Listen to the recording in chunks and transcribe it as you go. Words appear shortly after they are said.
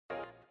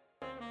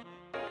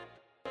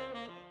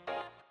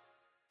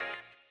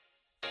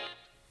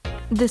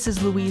This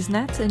is Louise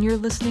Netz, and you're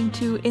listening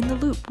to In the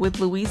Loop with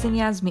Louise and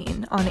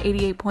Yasmin on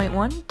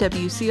 88.1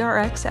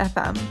 WCRX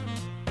FM.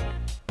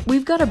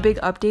 We've got a big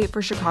update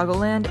for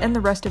Chicagoland and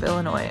the rest of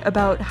Illinois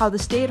about how the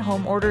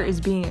stay-at-home order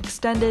is being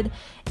extended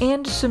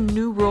and some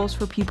new rules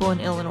for people in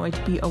Illinois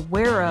to be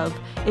aware of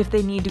if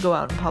they need to go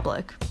out in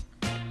public.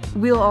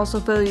 We'll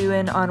also fill you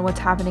in on what's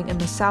happening in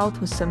the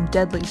South with some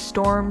deadly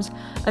storms,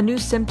 a new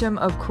symptom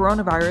of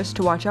coronavirus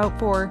to watch out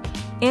for,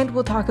 and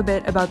we'll talk a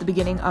bit about the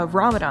beginning of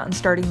Ramadan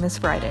starting this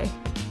Friday.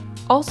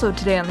 Also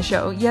today on the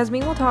show,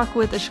 Yasmin will talk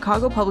with a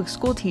Chicago public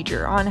school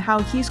teacher on how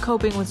he's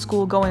coping with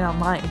school going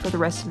online for the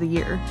rest of the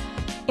year,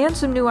 and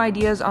some new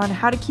ideas on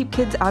how to keep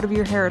kids out of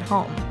your hair at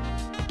home.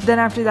 Then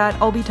after that,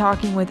 I'll be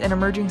talking with an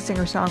emerging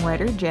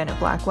singer-songwriter, Janet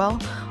Blackwell,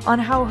 on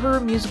how her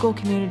musical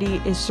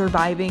community is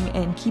surviving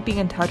and keeping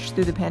in touch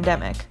through the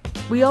pandemic.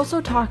 We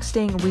also talk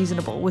staying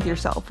reasonable with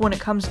yourself when it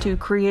comes to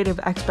creative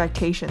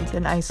expectations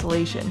in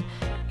isolation,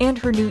 and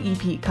her new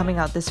EP coming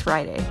out this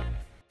Friday.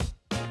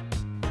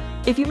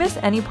 If you missed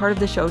any part of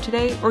the show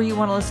today, or you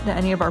want to listen to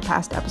any of our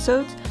past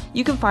episodes,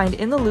 you can find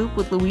In the Loop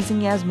with Louise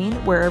and Yasmin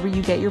wherever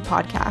you get your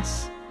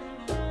podcasts.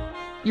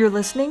 You're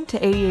listening to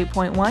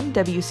 88.1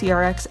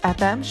 WCRX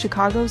FM,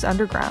 Chicago's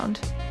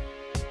Underground.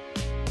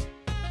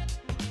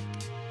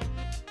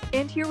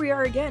 And here we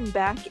are again,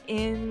 back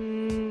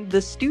in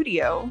the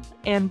studio.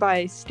 And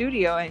by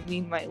studio, I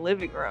mean my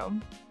living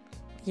room.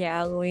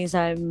 Yeah, Louise,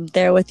 I'm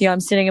there with you.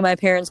 I'm sitting in my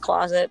parents'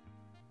 closet.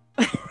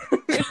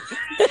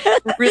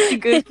 Really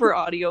good for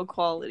audio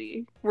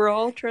quality. We're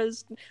all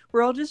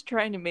just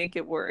trying to make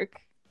it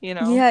work, you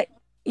know? Yeah,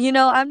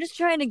 I'm just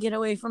trying to get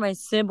away from my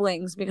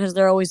siblings because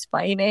they're always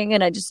fighting,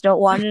 and I just don't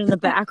want it in the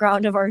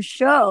background of our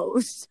show.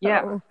 So.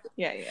 Yeah.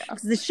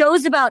 The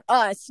show's about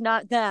us,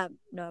 not them.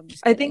 No, I'm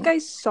just kidding. I think I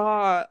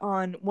saw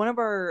on one of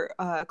our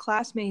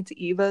classmates,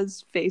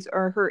 Eva's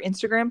her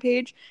Instagram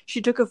page,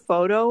 she took a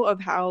photo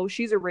of how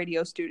she's a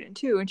radio student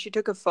too, and she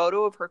took a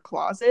photo of her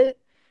closet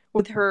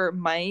with her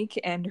mic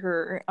and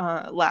her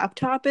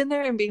laptop in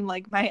there and being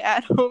like, my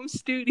at-home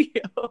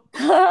studio.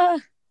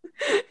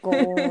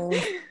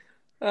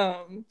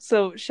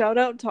 So shout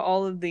out to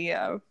all of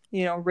the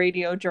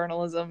radio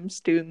journalism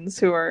students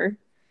who are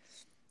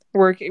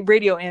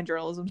radio and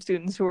journalism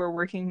students who are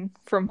working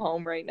from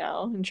home right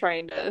now and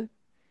trying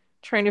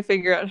to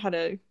figure out how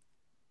to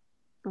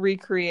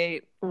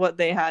recreate what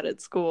they had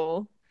at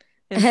school.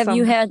 Have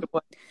you had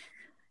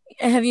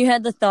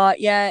the thought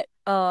yet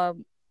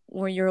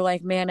where you're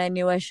like, man, I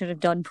knew I should have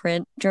done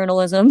print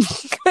journalism?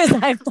 Because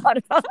I've thought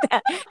about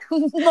that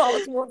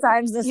multiple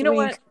times this week. You know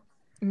what?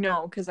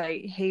 No, because I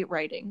hate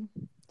writing.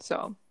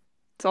 So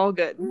it's all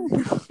good.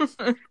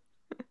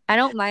 I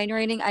don't mind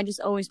writing. I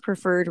just always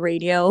preferred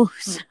radio.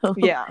 So.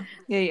 Yeah.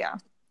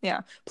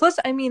 Plus,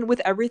 I mean,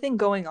 with everything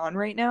going on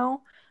right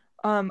now,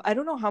 I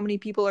don't know how many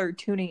people are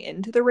tuning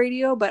into the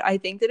radio, but I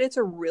think that it's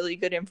a really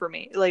good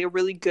a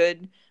really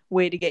good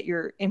way to get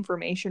your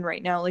information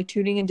right now. Like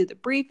tuning into the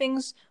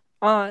briefings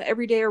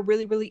every day are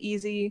really, really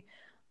easy.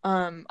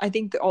 I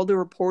think that all the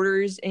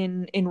reporters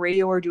in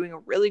radio are doing a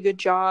really good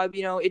job.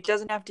 You know, it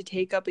doesn't have to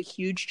take up a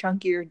huge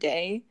chunk of your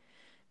day,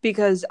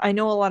 because I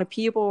know a lot of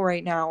people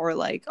right now are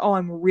like, oh,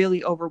 I'm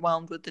really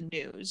overwhelmed with the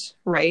news,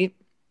 right?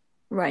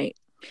 Right.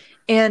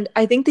 And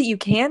I think that you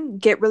can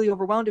get really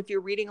overwhelmed if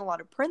you're reading a lot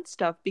of print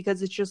stuff,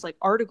 because it's just like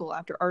article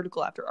after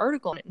article after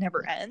article and it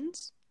never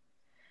ends.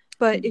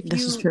 But if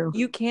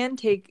you can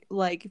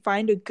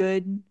find a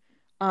good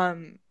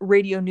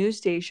radio news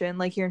station,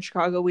 like here in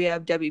Chicago, we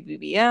have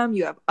WBBM,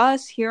 you have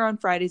us here on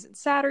Fridays and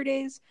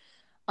Saturdays,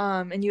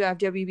 and you have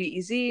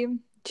WBEZ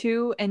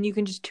too, and you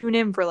can just tune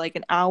in for like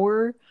an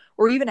hour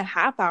or even a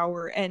half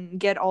hour and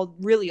get all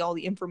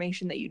the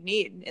information that you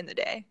need in the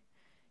day,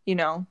 you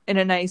know, in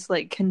a nice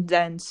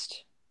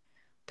condensed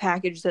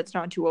package that's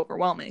not too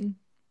overwhelming.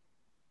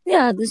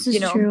 Yeah, this is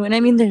true. And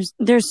I mean,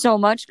 there's so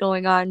much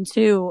going on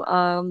too.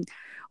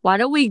 Why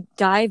don't we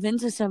dive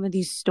into some of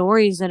these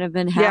stories that have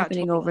been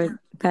happening over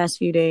the past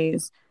few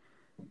days?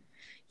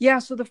 Yeah,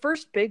 so the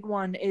first big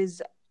one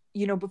is,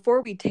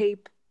 before we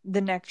tape the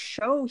next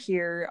show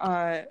here,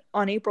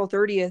 on April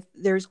 30th,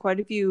 there's quite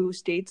a few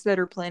states that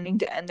are planning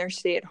to end their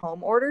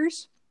stay-at-home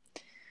orders.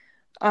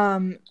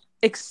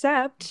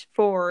 Except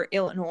for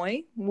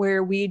Illinois,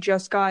 where we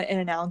just got an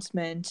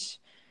announcement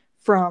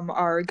from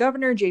our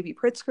governor, J.B.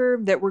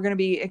 Pritzker, that we're going to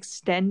be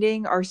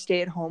extending our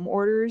stay-at-home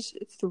orders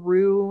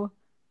through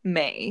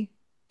May.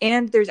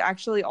 And there's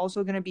actually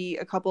also going to be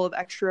a couple of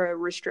extra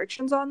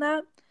restrictions on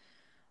that.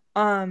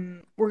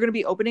 We're going to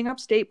be opening up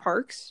state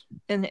parks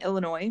in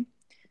Illinois.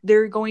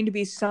 There are going to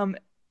be some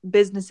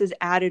businesses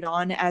added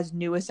on as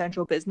new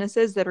essential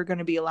businesses that are going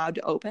to be allowed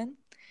to open.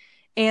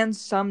 And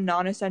some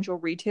non-essential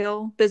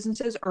retail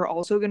businesses are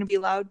also going to be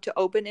allowed to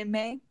open in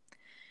May.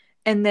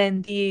 And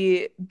then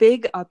the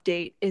big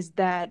update is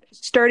that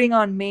starting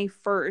on May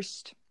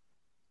 1st,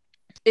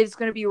 it's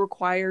going to be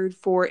required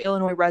for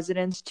Illinois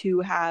residents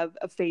to have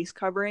a face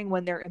covering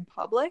when they're in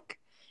public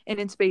and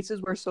in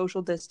spaces where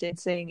social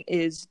distancing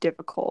is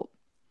difficult.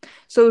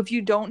 So if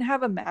you don't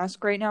have a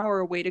mask right now or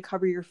a way to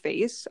cover your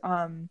face,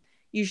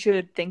 you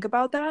should think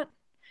about that.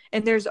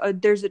 And there's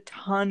a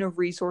ton of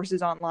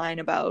resources online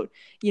about,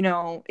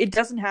 it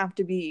doesn't have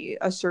to be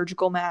a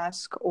surgical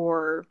mask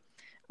or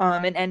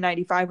an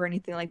N95 or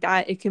anything like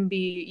that. It can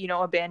be,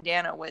 a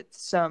bandana with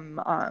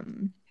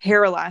some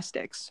hair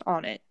elastics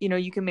on it.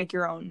 You can make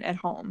your own at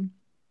home.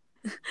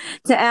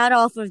 To add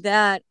off of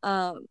that,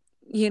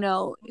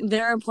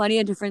 there are plenty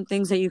of different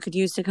things that you could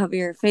use to cover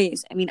your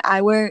face. I mean,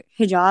 I wear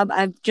hijab.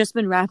 I've just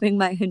been wrapping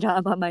my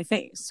hijab on my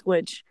face,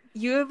 which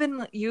you've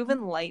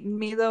enlightened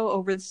me though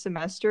over the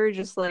semester,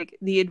 just like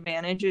the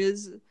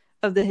advantages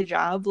of the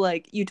hijab.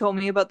 Like you told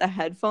me about the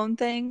headphone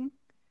thing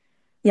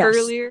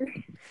earlier.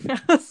 I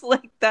was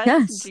like,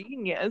 that's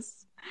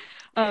genius.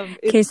 In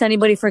case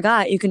anybody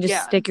forgot, you can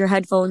just stick your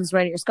headphones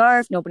right in your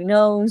scarf. Nobody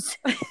knows.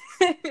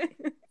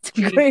 It's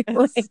a great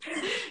way.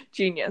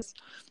 Genius.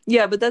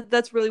 Yeah, but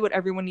that's really what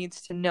everyone needs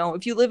to know.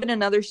 If you live in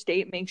another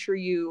state, make sure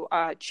you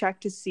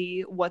check to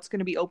see what's going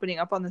to be opening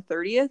up on the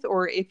 30th,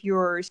 or if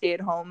your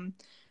stay-at-home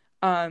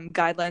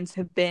guidelines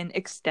have been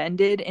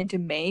extended into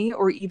May,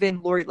 or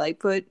even Lori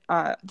Lightfoot,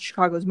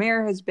 Chicago's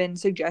mayor, has been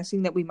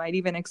suggesting that we might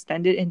even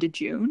extend it into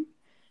June.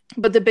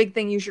 But the big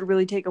thing you should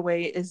really take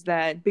away is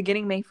that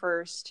beginning May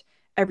 1st,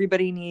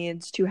 everybody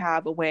needs to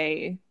have a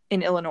way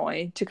in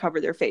Illinois to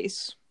cover their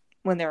face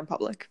when they're in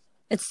public.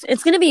 It's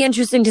going to be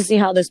interesting to see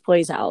how this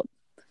plays out.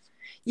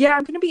 Yeah,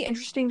 it's going to be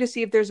interesting to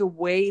see if there's a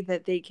way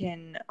that they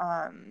can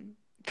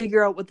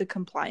figure out what the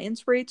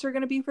compliance rates are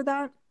going to be for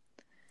that.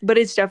 But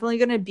it's definitely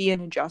going to be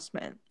an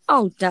adjustment.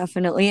 Oh,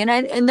 definitely.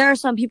 And there are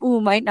some people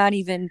who might not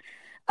even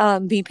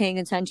be paying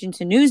attention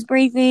to news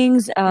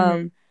briefings.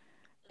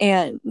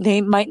 And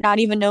they might not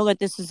even know that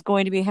this is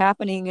going to be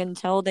happening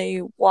until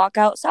they walk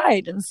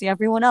outside and see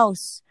everyone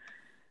else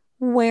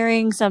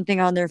wearing something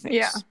on their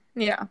face.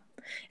 Yeah.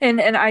 And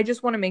I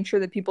just want to make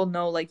sure that people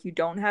know, like, you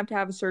don't have to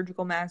have a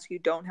surgical mask. You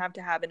don't have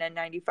to have an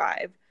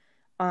N95.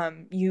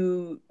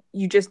 You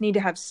just need to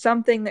have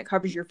something that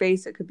covers your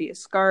face. It could be a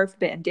scarf,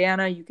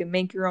 bandana. You can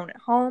make your own at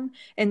home.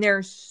 And there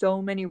are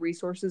so many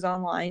resources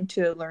online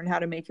to learn how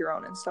to make your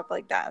own and stuff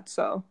like that.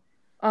 So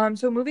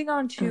moving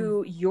on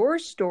to your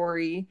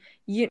story,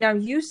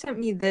 you sent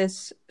me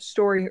this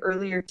story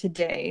earlier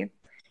today,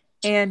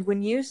 and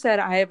when you said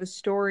I have a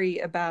story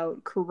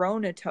about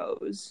Corona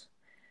toes,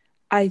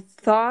 I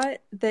thought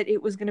that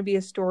it was going to be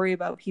a story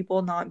about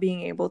people not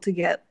being able to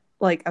get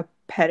like a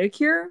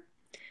pedicure,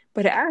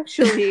 but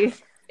actually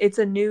it's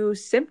a new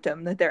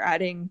symptom that they're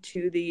adding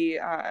to the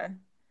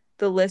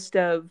list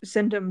of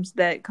symptoms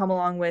that come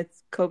along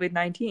with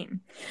COVID-19.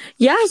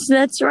 Yes,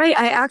 that's right.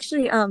 I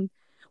actually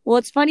well,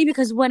 it's funny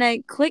because when I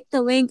clicked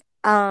the link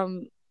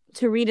to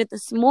read it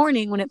this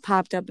morning, when it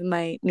popped up in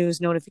my news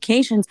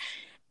notifications,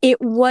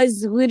 it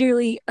was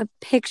literally a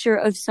picture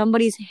of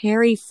somebody's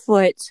hairy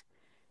foot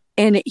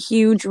and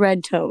huge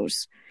red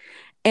toes.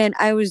 And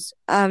I was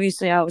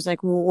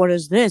like, well, what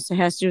is this? It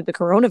has to do with the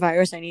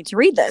coronavirus. I need to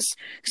read this.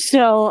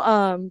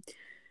 So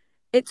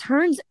it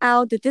turns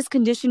out that this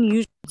condition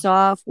usually starts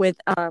off with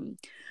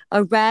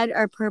a red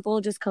or purple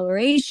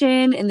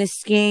discoloration, and the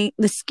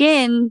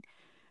skin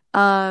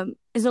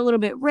is a little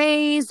bit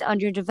raised,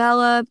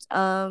 underdeveloped.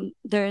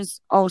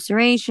 There's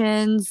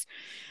ulcerations.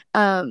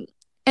 And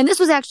this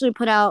was actually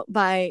put out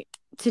by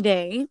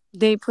Today.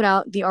 They put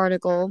out the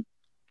article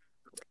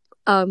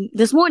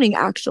this morning,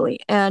 actually.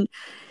 And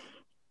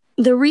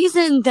the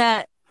reason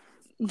that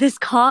this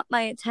caught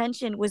my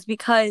attention was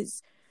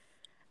because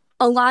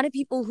a lot of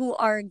people who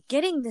are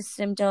getting this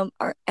symptom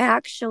are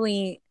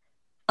actually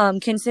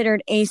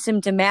considered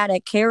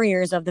asymptomatic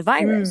carriers of the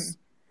virus.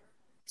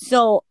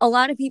 So a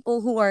lot of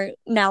people who are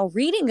now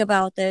reading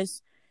about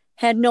this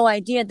had no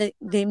idea that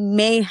they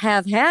may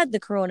have had the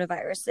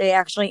coronavirus. They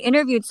actually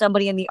interviewed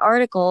somebody in the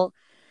article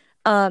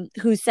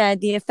who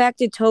said the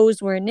affected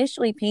toes were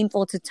initially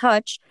painful to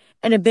touch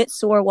and a bit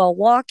sore while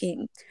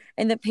walking.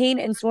 And the pain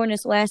and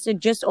soreness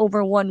lasted just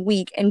over 1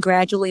 week and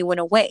gradually went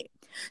away.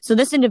 So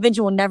this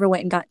individual never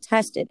went and got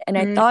tested. And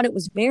I thought it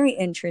was very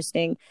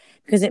interesting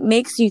because it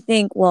makes you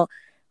think, well,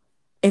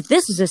 if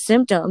this is a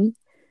symptom,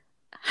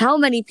 how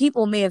many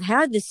people may have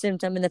had this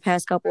symptom in the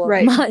past couple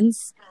of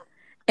months?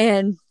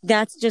 And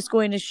that's just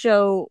going to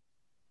show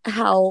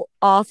how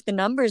off the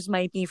numbers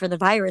might be for the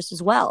virus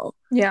as well.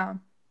 Yeah.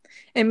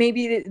 And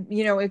maybe,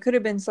 it could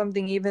have been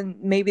something even,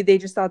 maybe they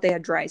just thought they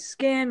had dry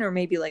skin, or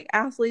maybe like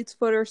athlete's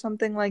foot or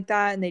something like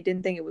that, and they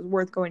didn't think it was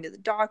worth going to the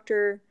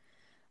doctor.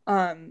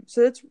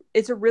 So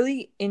it's a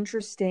really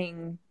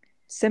interesting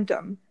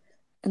symptom.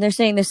 And they're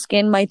saying the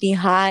skin might be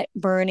hot,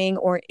 burning,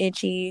 or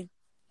itchy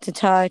to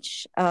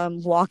touch.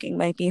 Walking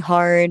might be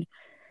hard.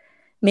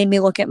 Made me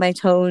look at my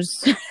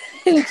toes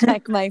and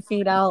check my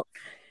feet out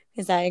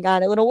because I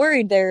got a little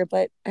worried there,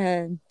 but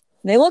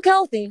they look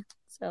healthy.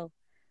 So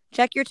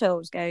check your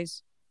toes,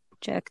 guys.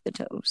 Check the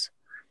toes.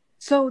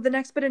 So the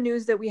next bit of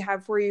news that we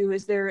have for you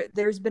is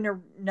there's been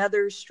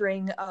another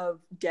string of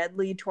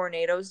deadly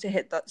tornadoes to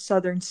hit the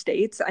southern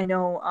states. I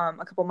know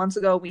a couple months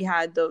ago we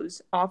had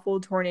those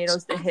awful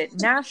tornadoes that hit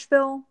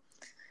Nashville.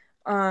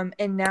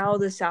 And now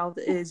the South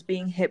is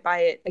being hit by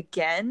it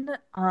again.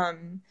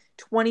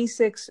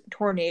 26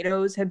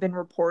 tornadoes have been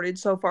reported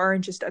so far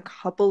in just a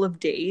couple of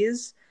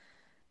days,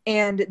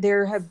 and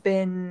there have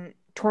been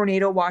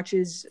tornado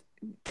watches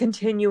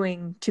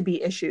continuing to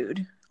be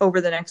issued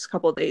over the next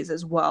couple of days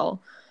as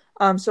well.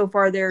 So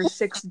far, there are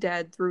 6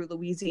 dead through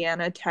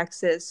Louisiana,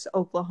 Texas,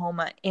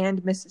 Oklahoma,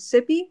 and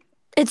Mississippi.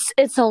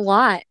 It's a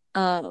lot.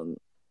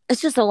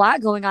 It's just a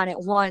lot going on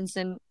at once,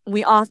 and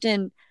we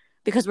often,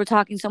 because we're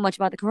talking so much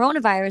about the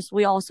coronavirus,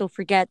 we also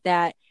forget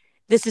that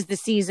this is the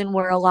season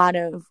where a lot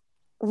of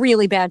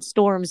really bad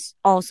storms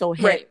also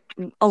hit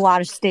a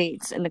lot of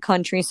states in the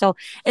country. So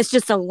it's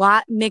just a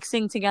lot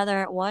mixing together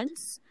at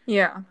once.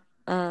 Yeah.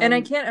 And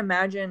I can't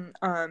imagine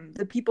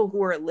the people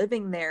who are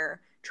living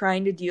there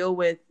trying to deal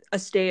with a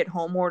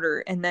stay-at-home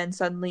order, and then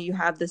suddenly you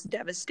have this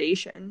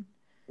devastation.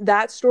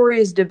 That story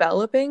is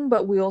developing,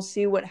 but we'll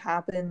see what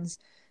happens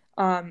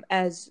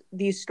as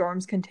these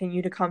storms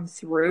continue to come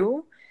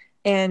through.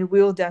 And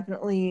we'll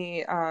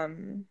definitely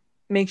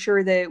make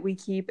sure that we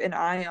keep an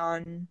eye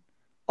on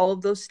all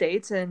of those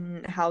states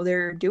and how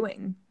they're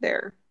doing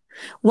there.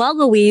 Well,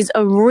 Louise,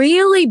 a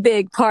really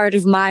big part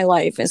of my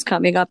life is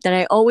coming up that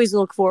I always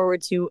look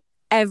forward to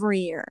every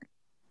year.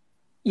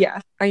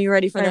 Yeah. Are you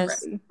ready for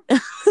this?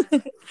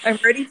 Ready. I'm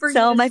ready for you.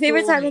 So my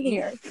favorite time of the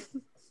year.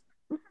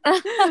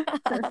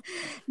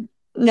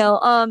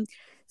 No,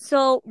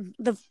 so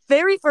the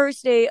very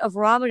first day of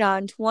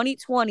Ramadan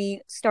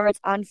 2020 starts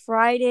on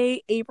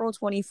Friday, April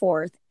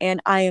 24th,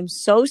 and I am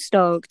so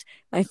stoked.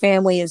 My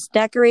family is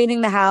decorating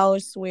the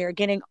house. We are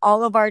getting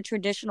all of our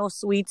traditional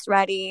sweets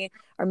ready,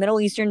 our Middle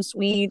Eastern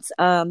sweets,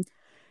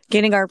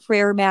 getting our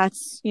prayer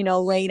mats,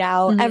 laid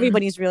out. Mm-hmm.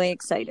 Everybody's really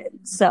excited.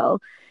 So,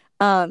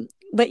 but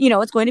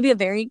it's going to be a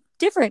very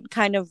different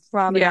kind of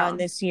Ramadan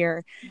this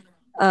year,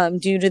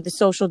 due to the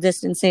social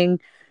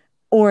distancing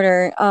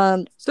order.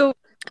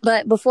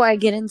 But before I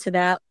get into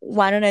that,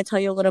 why don't I tell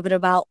you a little bit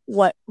about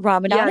what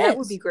Ramadan is? Yeah, that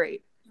would be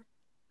great.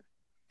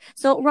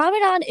 So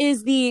Ramadan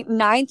is the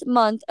 9th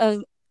month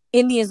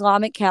in the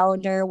Islamic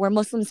calendar where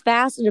Muslims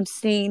fast and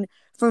abstain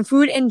from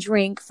food and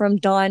drink from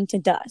dawn to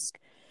dusk.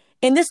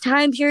 In this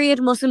time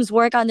period, Muslims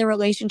work on their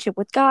relationship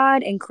with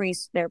God,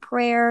 increase their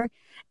prayer,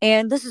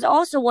 and this is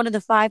also one of the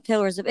 5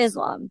 pillars of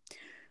Islam.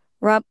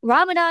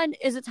 Ramadan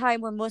is a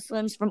time where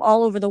Muslims from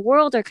all over the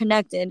world are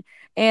connected,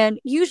 and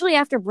usually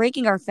after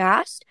breaking our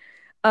fast,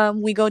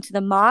 we go to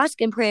the mosque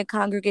and pray a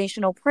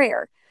congregational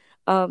prayer.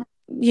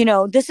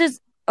 This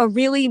is a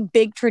really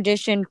big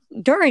tradition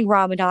during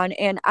Ramadan,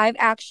 and I've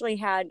actually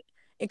had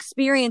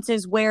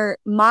experiences where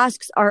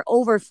mosques are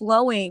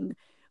overflowing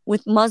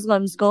with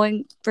Muslims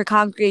going for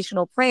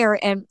congregational prayer,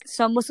 and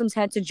some Muslims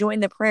had to join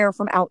the prayer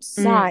from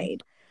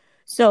outside.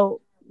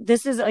 So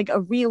this is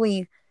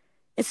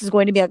this is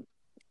going to be a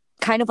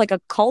kind of like a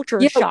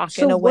culture shock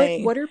in a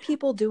way. What are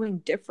people doing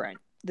different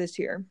this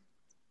year?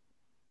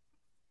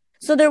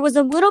 So there was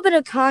a little bit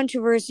of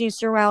controversy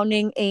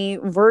surrounding a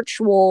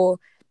virtual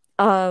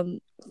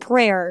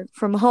prayer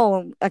from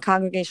home, a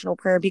congregational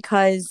prayer,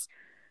 because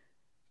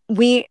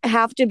we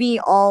have to be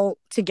all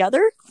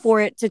together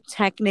for it to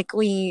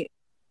technically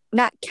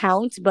not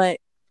count, but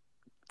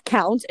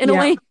count in a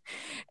way.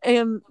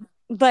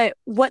 But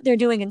what they're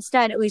doing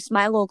instead, at least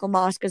my local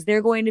mosque, is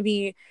they're going to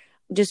be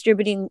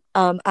distributing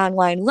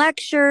online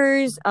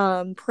lectures,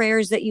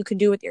 prayers that you can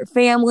do with your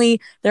family.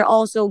 They're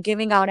also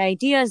giving out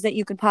ideas that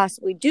you could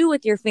possibly do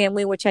with your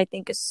family, which I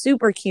think is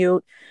super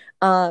cute.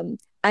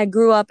 I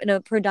grew up in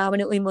a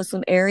predominantly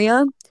Muslim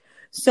area,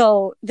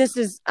 so this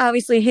is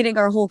obviously hitting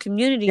our whole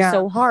community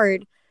so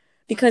hard,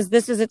 because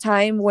this is a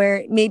time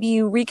where maybe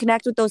you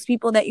reconnect with those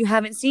people that you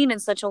haven't seen in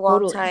such a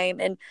long time,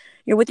 and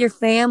you're with your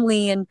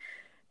family. And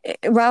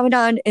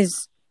Ramadan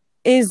is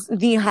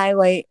the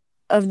highlight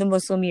of the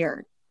Muslim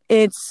year.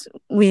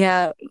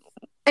 My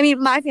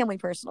family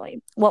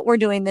personally, what we're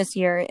doing this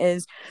year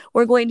is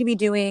we're going to be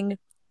doing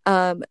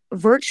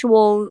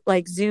virtual,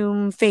 like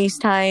Zoom,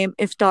 FaceTime,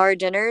 iftar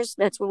dinners.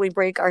 That's where we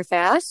break our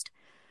fast,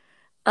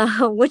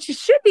 which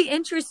should be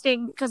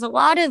interesting because a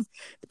lot of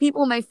the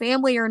people in my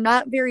family are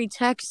not very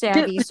tech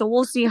savvy. So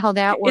we'll see how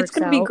that works out. It's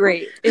going to be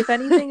great. If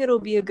anything, it'll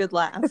be a good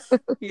laugh,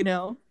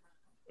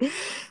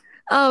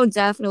 Oh,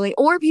 definitely.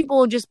 Or people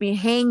will just be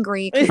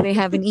hangry because they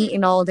haven't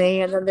eaten all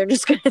day, and then they're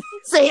just going to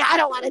say, I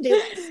don't want to do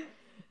this.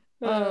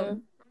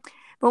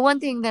 But one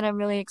thing that I'm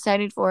really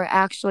excited for,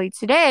 actually,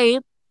 today,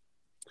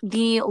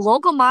 the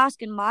local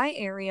mosque in my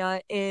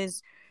area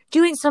is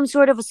doing some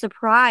sort of a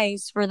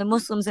surprise for the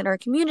Muslims in our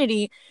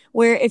community,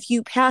 where if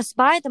you pass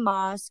by the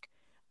mosque,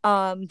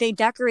 they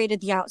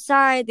decorated the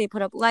outside, they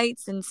put up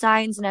lights and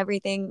signs and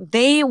everything.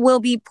 They will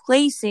be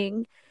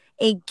placing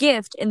a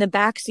gift in the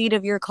back seat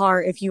of your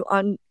car if you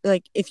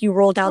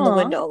roll down the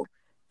window,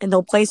 and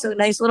they'll place a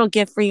nice little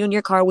gift for you in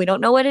your car. We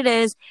don't know what it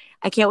is.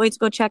 I can't wait to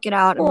go check it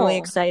out. I'm really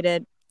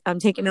excited. I'm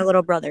taking a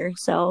little brother,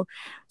 so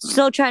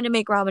still trying to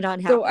make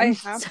Ramadan happen. So I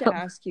have to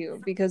ask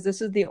you, because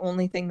this is the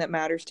only thing that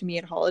matters to me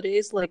at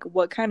holidays, like,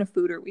 what kind of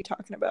food are we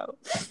talking about?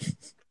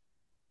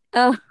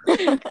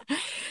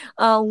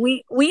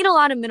 We eat a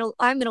lot of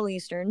I'm Middle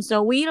Eastern,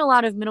 so we eat a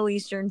lot of Middle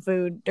Eastern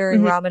food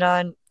during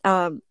Ramadan.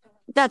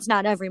 That's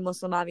not every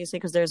Muslim, obviously,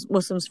 because there's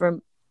Muslims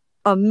from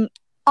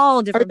all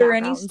Are different there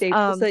any backgrounds.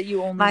 staples that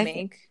you only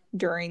make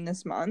during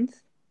this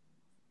month?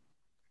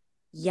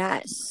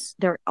 Yes,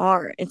 there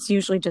are. It's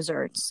usually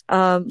desserts.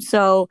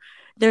 So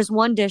there's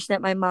one dish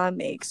that my mom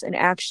makes, and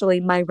actually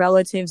my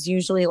relatives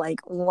usually like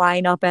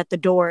line up at the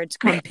door to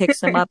come pick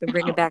some up and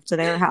bring it back to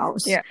their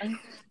house. Yeah.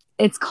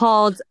 It's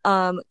called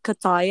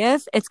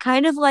katayef. It's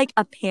kind of like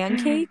a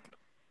pancake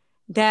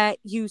that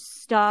you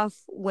stuff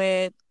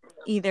with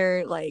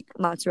either like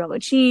mozzarella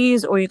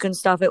cheese, or you can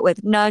stuff it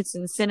with nuts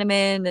and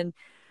cinnamon and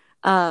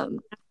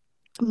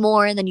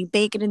more, and then you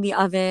bake it in the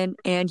oven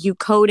and you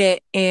coat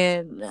it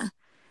in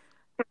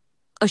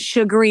a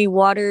sugary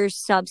water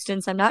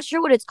substance. I'm not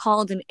sure what it's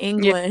called in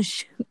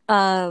English,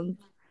 but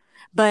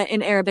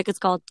in Arabic it's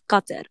called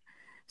qatar.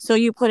 So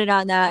you put it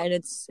on that, and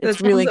it's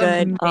really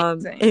good.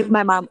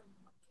 My mom,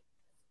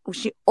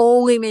 she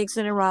only makes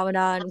it in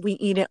Ramadan. We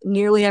eat it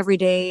nearly every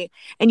day,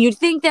 and you'd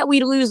think that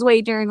we'd lose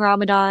weight during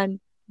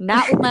Ramadan.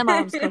 Not with my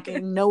mom's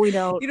cooking. No, we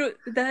don't. You know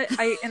that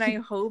I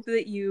hope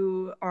that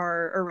you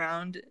are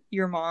around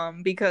your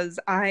mom, because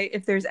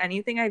if there's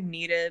anything I've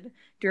needed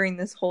during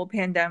this whole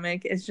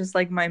pandemic, it's just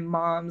like my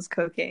mom's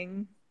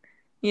cooking,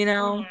 you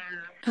know?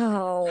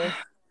 Oh.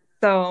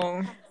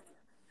 So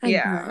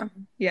yeah.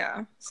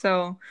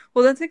 So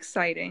well, that's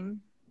exciting.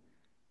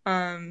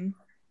 And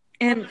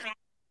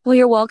well,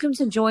 you're welcome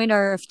to join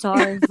our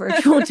iftar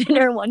virtual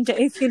dinner one day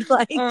if you'd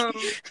like.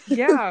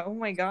 Yeah, oh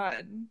my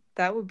God.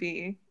 That would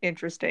be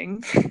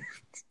interesting.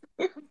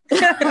 But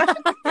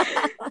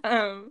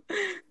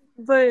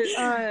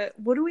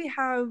what do we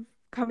have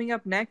coming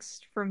up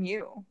next from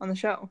you on the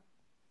show?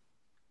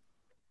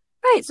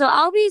 Right, so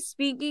I'll be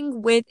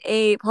speaking with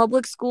a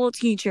public school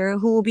teacher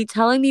who will be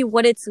telling me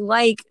what it's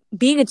like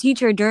being a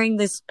teacher during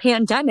this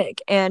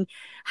pandemic, and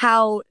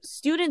how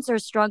students are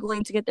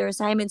struggling to get their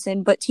assignments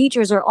in, but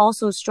teachers are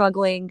also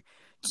struggling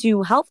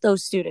to help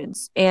those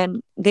students.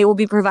 And they will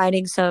be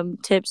providing some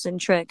tips and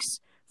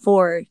tricks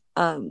for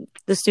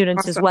the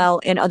students as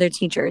well, and other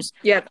teachers.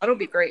 Yeah, that'll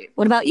be great.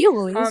 What about you,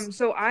 Louise?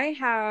 So I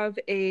have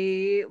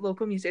a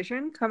local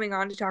musician coming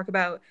on to talk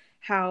about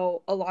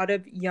how a lot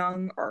of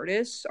young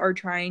artists are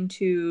trying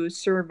to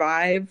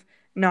survive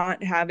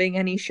not having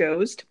any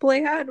shows to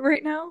play at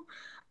right now,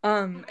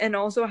 and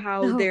also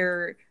how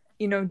they're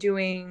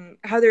doing,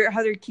 how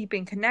they're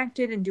keeping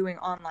connected and doing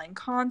online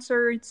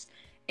concerts.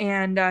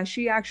 And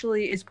she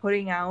actually is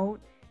putting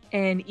out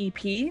an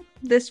EP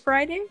this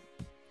Friday.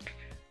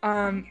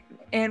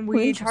 And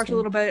we talked a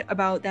little bit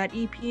about that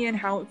EP and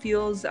how it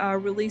feels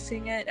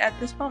releasing it at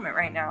this moment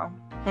right now.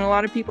 When a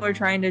lot of people are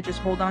trying to just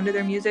hold on to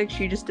their music,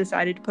 she just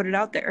decided to put it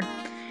out there.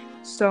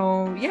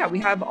 So yeah, we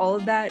have all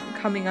of that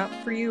coming up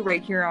for you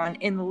right here on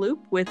In the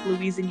Loop with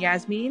Louise and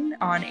Yasmin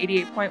on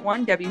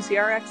 88.1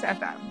 WCRX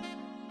FM.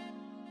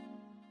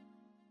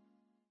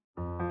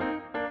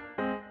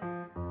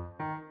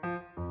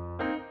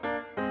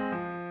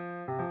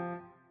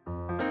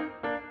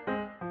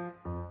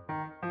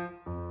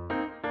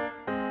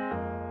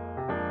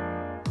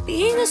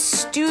 Being a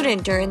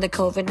student during the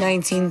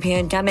COVID-19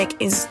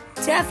 pandemic is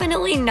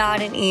definitely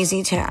not an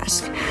easy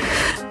task.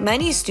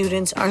 Many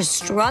students are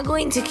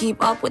struggling to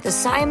keep up with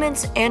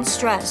assignments and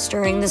stress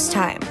during this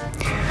time.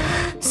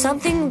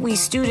 Something we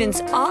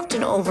students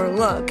often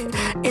overlook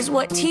is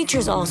what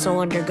teachers also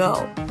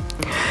undergo.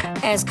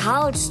 As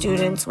college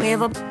students, we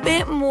have a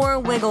bit more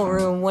wiggle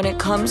room when it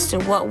comes to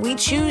what we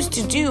choose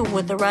to do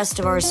with the rest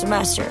of our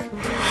semester.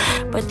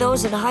 But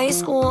those in high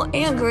school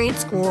and grade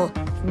school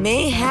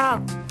may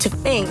have to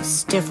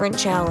face different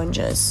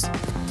challenges.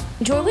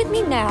 Join with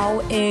me now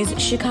is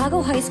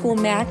Chicago High School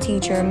math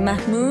teacher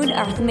Mahmoud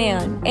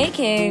Athman,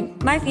 aka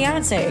my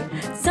fiance.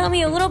 Tell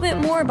me a little bit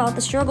more about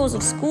the struggles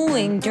of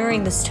schooling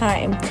during this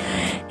time.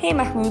 Hey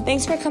Mahmoud,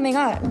 thanks for coming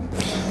on.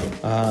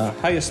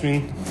 Hi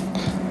Yasmin.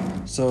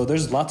 So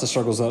there's lots of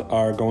struggles that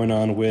are going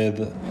on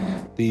with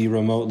the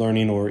remote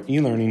learning or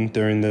e-learning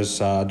during the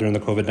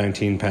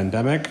COVID-19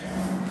 pandemic.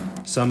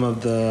 Some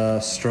of the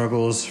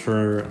struggles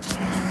for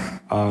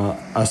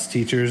us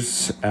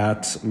teachers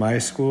at my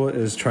school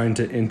is trying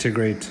to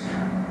integrate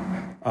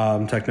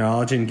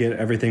technology and get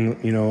everything,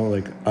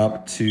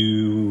 up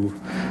to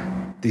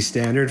the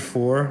standard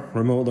for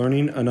remote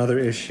learning. Another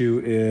issue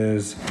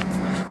is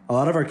a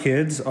lot of our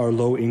kids are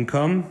low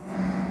income,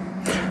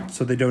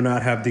 so they do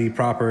not have the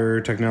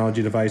proper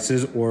technology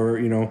devices or,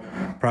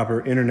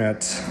 proper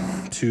internet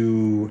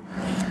to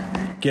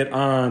get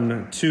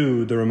on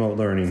to the remote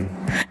learning.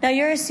 Now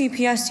you're a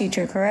CPS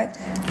teacher, correct?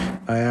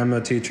 I am a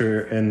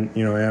teacher in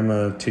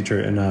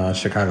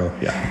Chicago,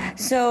 yeah.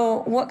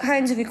 So what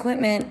kinds of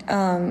equipment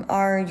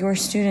are your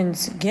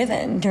students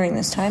given during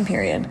this time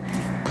period?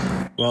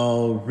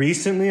 Well,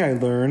 recently I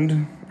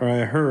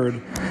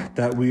heard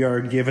that we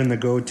are given the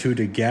go-to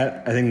to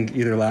get, I think,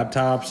 either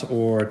laptops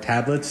or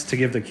tablets to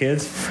give the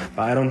kids.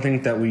 But I don't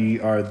think that we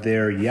are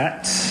there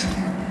yet.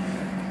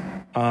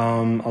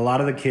 A lot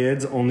of the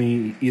kids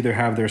only either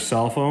have their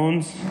cell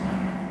phones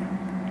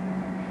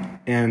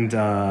and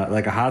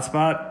like a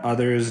hotspot.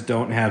 Others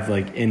don't have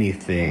like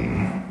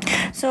anything.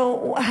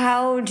 So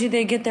how do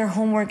they get their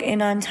homework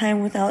in on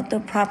time without the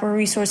proper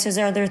resources?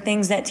 Are there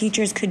things that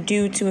teachers could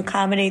do to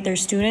accommodate their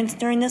students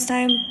during this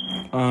time?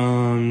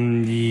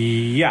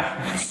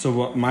 Yeah. So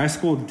what my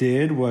school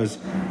did was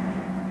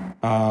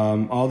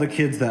all the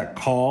kids that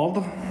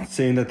called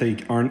saying that they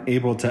aren't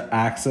able to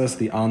access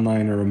the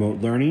online or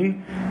remote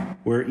learning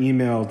were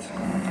emailed,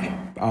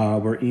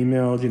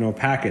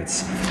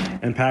 packets.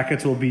 And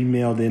packets will be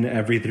mailed in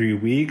every 3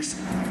 weeks.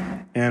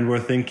 And we're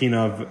thinking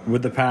of,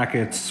 with the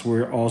packets,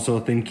 we're also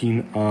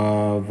thinking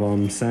of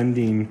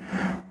sending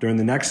during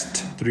the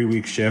next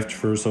 3-week shift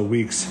for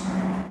weeks,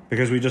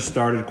 because we just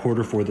started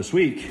quarter 4 this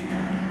week.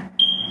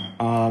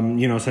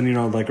 Sending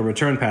out like a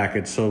return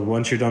packet. So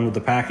once you're done with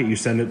the packet, you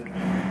send it,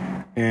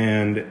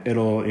 and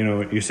it'll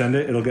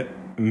get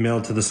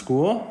mailed to the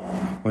school.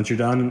 Once you're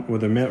done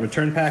with the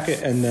return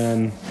packet, and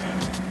then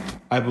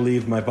I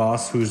believe my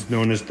boss, who's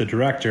known as the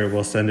director,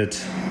 will send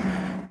it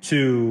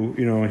to,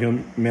 he'll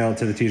mail it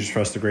to the teachers for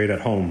us to grade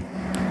at home.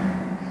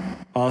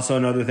 Also,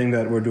 another thing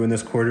that we're doing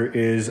this quarter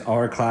is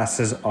our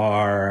classes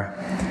are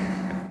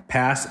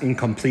pass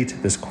incomplete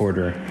this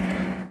quarter.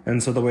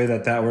 And so the way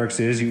that works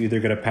is you either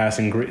get a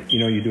passing grade,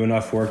 you do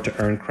enough work to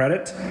earn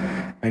credit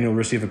and you'll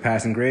receive a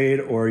passing grade,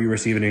 or you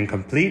receive an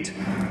incomplete.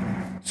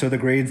 So the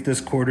grades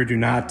this quarter do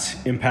not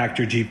impact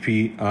your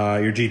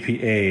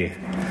GPA.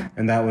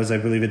 And that was, I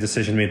believe, a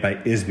decision made by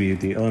ISBE,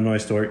 the Illinois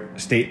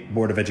State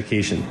Board of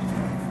Education.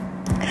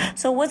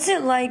 So what's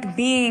it like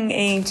being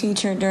a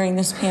teacher during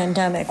this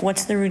pandemic?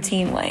 What's the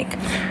routine like?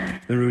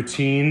 The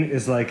routine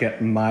is like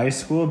at my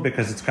school,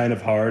 because it's kind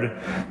of hard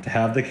to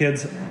have the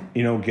kids,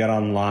 get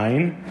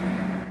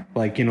online.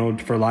 Like,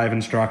 for live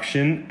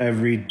instruction,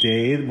 every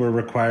day we're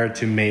required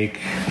to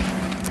make...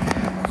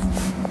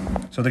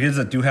 So the kids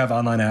that do have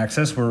online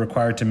access, we're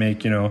required to make,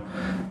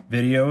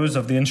 videos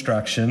of the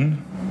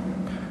instruction.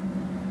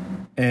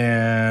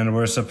 And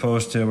we're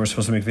supposed to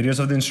make videos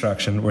of the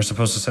instruction. We're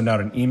supposed to send out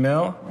an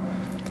email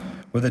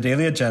with a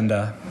daily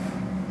agenda,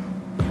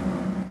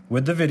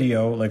 with the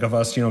video, like of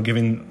us,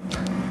 giving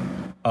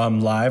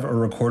live or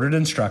recorded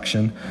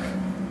instruction,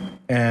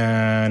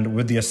 and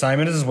with the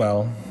assignment as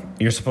well.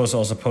 You're supposed to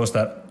also post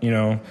that,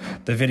 the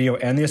video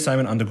and the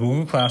assignment onto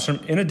Google Classroom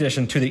in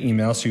addition to the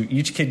email. So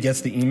each kid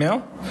gets the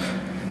email,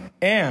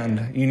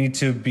 and you need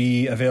to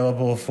be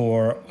available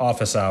for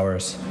office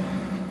hours.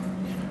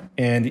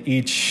 And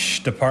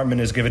each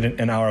department is given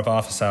an hour of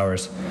office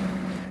hours.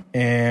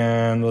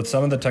 And with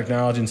some of the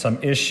technology and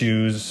some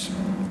issues,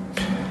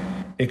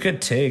 it could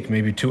take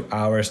maybe 2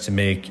 hours to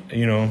make,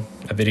 a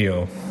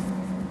video.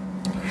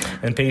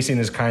 And pacing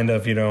is kind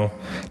of,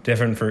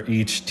 different for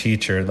each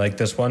teacher. Like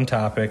this one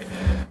topic,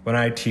 when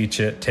I teach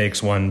it,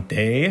 takes 1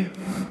 day.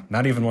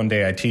 Not even 1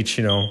 day. I teach,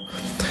 I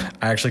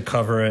actually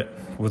cover it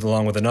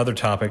along with another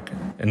topic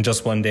in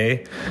just 1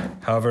 day.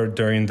 However,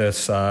 during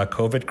this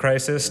COVID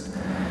crisis,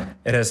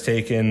 it has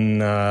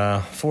taken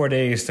 4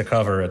 days to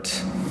cover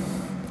it.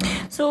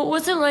 So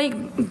what's it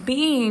like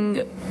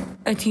being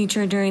a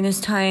teacher during this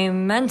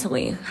time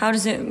mentally? How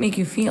does it make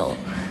you feel?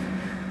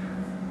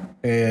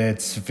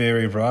 It's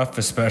very rough,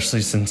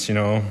 especially since,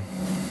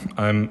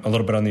 I'm a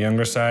little bit on the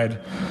younger side.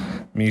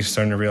 Me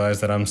starting to realize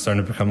that I'm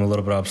starting to become a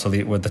little bit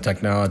obsolete with the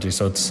technology.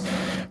 So it's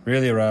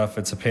really rough.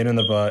 It's a pain in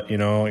the butt.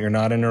 You're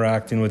not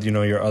interacting with,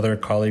 your other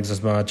colleagues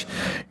as much.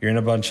 You're in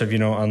a bunch of,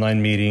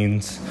 online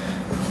meetings.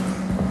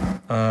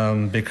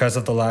 Because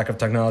of the lack of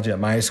technology at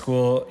my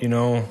school,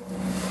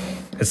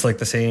 it's like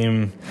the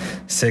same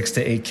 6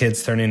 to 8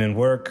 kids turning in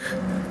work.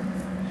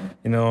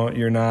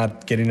 You're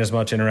not getting as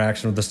much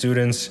interaction with the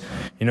students.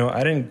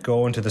 I didn't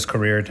go into this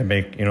career to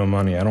make,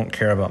 money. I don't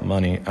care about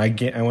money.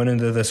 I went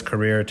into this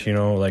career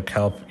to,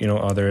 help,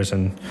 others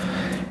and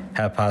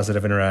have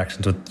positive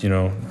interactions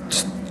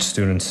with,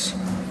 students.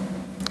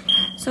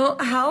 So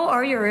how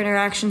are your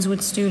interactions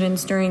with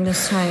students during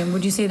this time?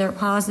 Would you say they're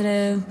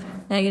positive,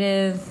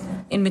 negative,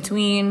 in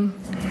between?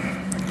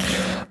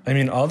 I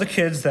mean, all the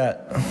kids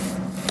that,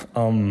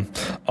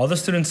 all the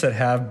students that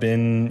have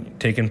been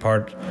taking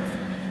part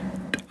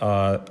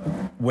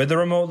with the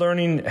remote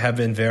learning have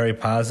been very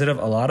positive.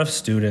 A lot of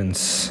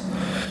students,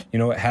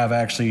 have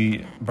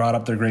actually brought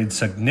up their grades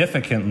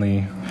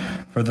significantly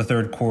for the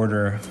third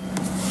quarter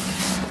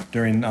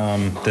during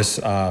this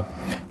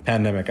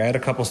pandemic. I had a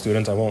couple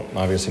students, I won't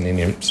obviously name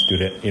them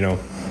student,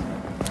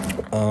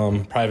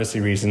 privacy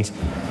reasons.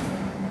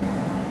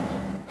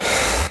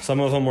 Some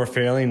of them were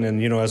failing,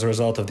 and as a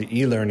result of the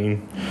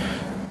e-learning,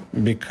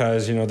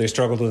 because they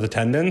struggled with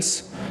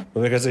attendance,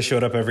 but because they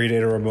showed up every day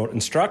to remote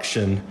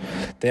instruction,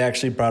 they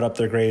actually brought up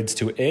their grades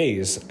to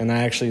A's. And I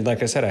actually,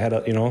 like I said, I had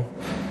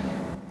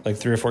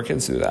 3 or 4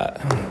 kids do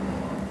that,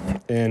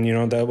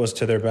 and that was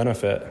to their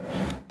benefit.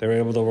 They were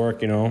able to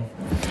work, they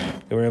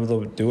were able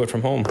to do it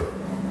from home.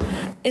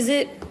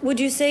 Would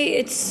you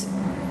say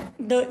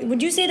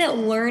that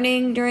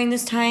learning during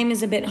this time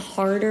is a bit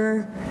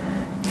harder?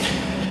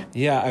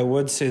 Yeah, I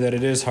would say that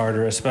it is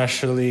harder,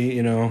 especially,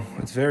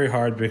 it's very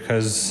hard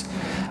because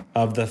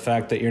of the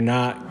fact that you're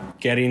not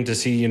getting to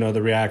see,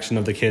 the reaction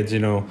of the kids,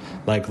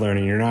 like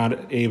learning. You're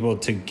not able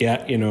to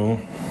get,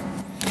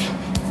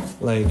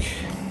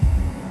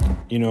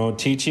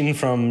 teaching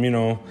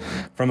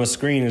from a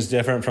screen is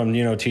different from,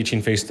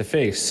 teaching face to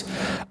face.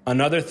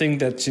 Another thing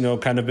that's,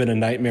 kind of been a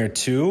nightmare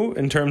too,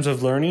 in terms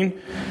of learning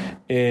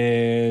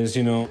is,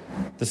 the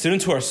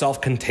students who are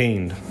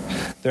self-contained,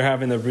 they're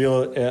having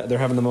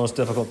the most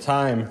difficult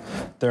time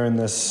during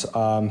this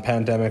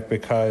pandemic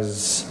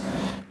because,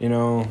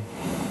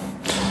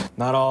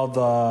 not all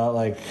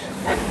the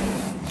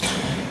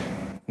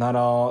not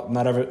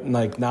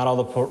all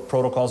the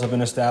protocols have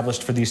been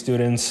established for these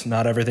students.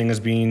 Not everything is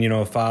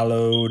being,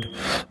 followed.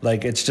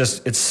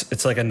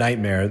 It's like a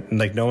nightmare.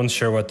 Like, no one's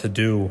sure what to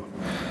do.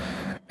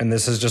 And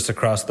this is just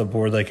across the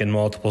board, like in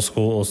multiple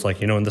schools,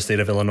 in the state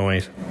of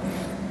Illinois.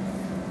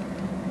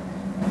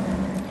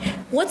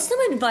 What's some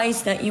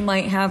advice that you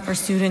might have for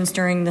students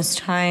during this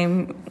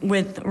time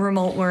with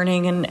remote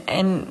learning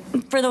and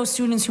for those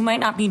students who might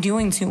not be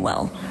doing too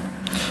well?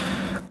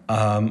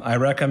 I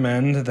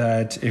recommend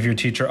that if your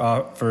teacher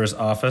offers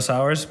office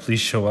hours, please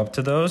show up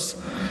to those.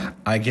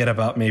 I get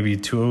about maybe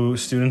 2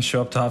 students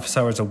show up to office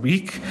hours a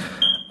week.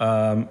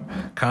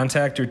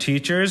 Contact your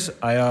teachers.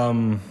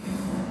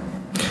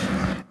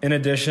 In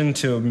addition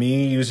to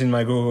me using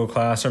my Google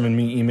Classroom and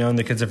me emailing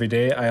the kids every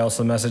day, I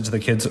also message the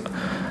kids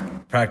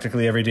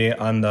practically every day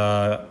on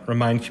the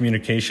Remind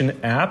Communication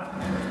app.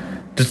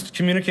 Just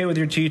communicate with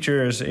your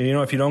teachers.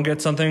 If you don't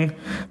get something,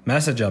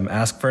 message them.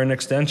 Ask for an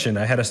extension.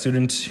 I had a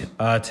student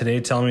today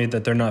tell me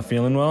that they're not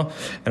feeling well,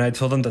 and I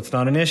told them that's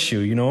not an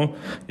issue.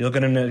 You're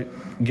going to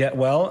get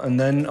well, and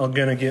then I'm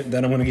going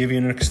to give you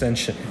an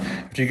extension.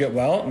 After you get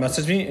well,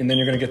 message me, and then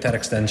you're going to get that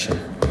extension.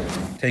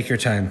 Take your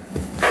time.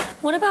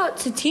 What about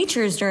to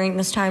teachers during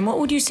this time? What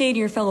would you say to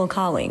your fellow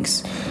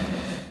colleagues?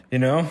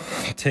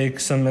 Take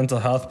some mental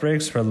health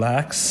breaks,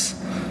 relax.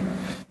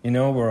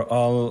 We're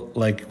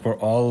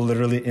all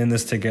literally in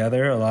this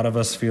together. A lot of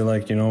us feel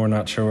like, we're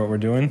not sure what we're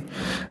doing,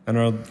 and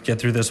we'll get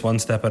through this one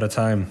step at a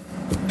time.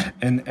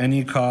 And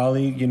any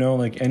colleague,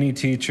 any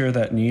teacher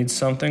that needs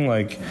something,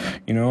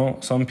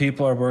 some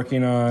people are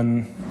working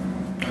on,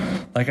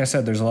 like I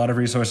said, there's a lot of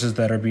resources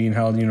that are being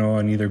held,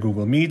 on either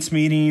Google Meets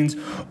meetings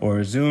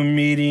or Zoom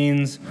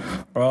meetings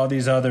or all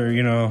these other,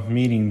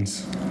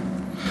 meetings.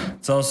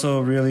 It's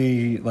also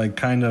really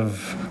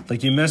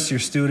you miss your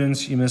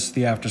students, you miss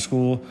the after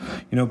school,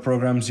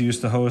 programs you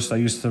used to host. I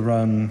used to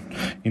run,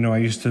 I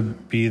used to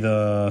be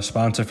the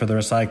sponsor for the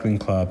recycling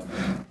club.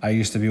 I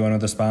used to be one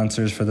of the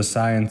sponsors for the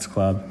science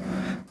club.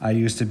 I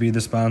used to be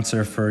the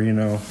sponsor for,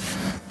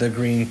 the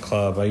green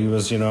club. I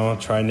was,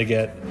 trying to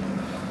get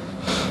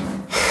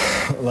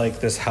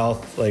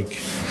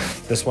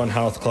this one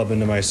health club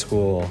into my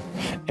school.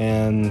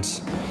 And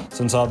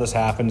since all this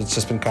happened, it's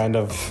just been kind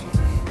of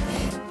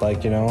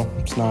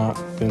it's not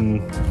been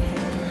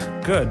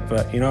good,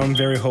 but I'm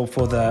very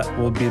hopeful that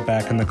we'll be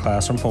back in the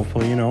classroom,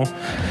 hopefully,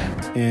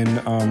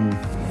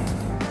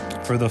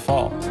 for the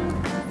fall.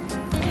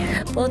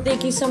 Well,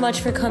 thank you so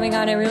much for coming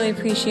on. I really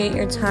appreciate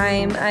your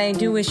time. I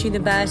do wish you the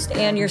best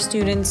and your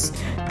students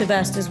the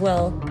best as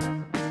well.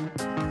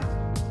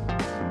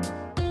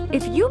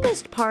 If you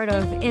missed part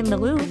of In the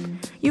Loop,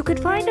 you could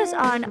find us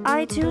on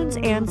iTunes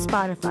and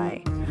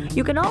Spotify.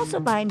 You can also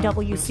find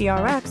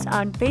WCRX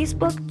on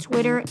Facebook,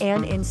 Twitter,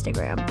 and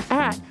Instagram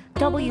at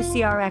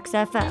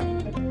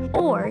WCRX-FM.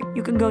 Or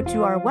you can go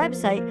to our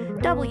website,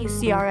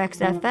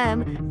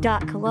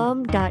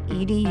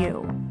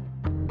 wcrxfm.colum.edu.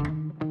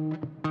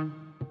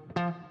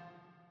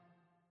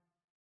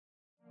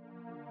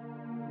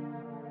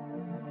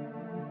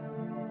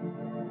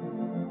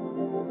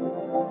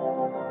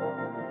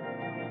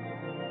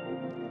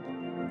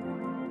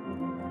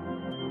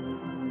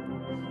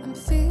 I'm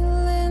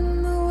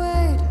feeling the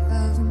weight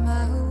of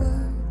my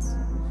words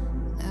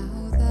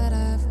now that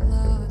I've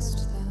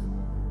lost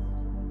them.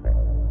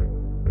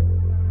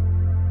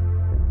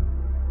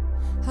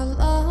 How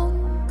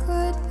long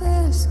could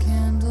this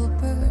candle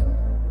burn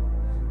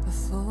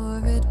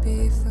before it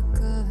be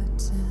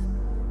forgotten?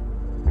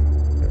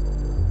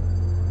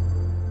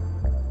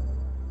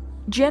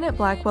 Janet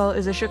Blackwell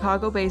is a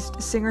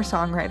Chicago-based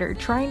singer-songwriter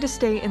trying to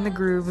stay in the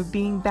groove of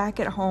being back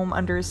at home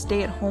under a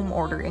stay-at-home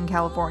order in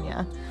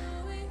California.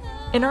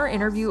 In our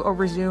interview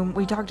over Zoom,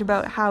 we talked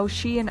about how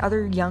she and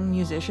other young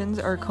musicians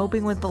are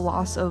coping with the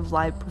loss of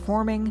live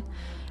performing,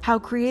 how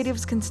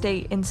creatives can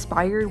stay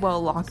inspired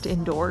while locked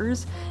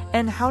indoors,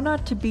 and how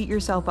not to beat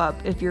yourself up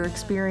if you're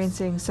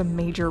experiencing some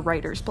major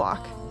writer's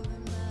block.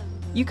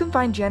 You can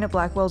find Janet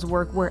Blackwell's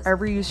work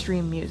wherever you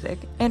stream music,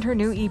 and her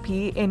new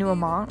EP,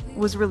 Énouement,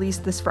 was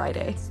released this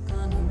Friday. It's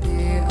gonna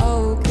be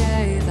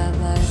okay that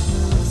life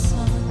moves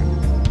on,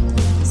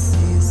 the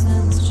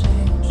seasons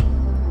change.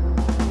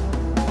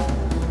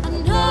 I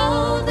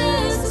know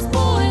this is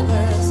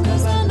pointless,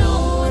 'cause I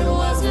know it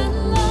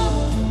wasn't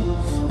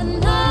love,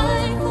 and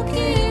I will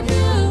keep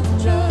you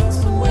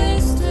just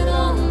wasted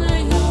on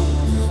the young.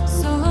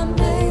 So I'm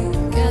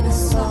making a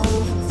song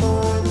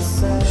for the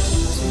sad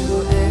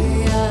 2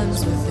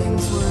 a.m.s where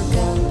things work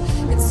out.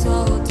 It's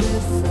all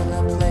different, I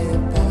play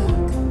it back.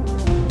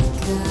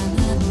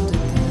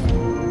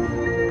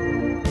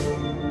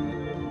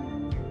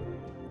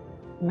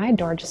 my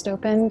door just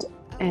opened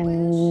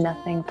and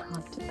nothing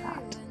prompted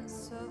that.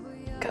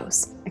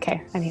 Ghost.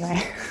 Okay,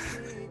 anyway.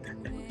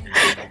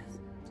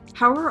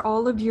 How are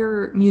all of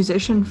your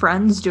musician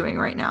friends doing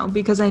right now?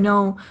 Because I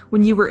know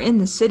when you were in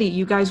the city,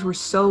 you guys were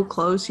so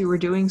close. You were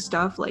doing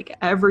stuff like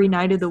every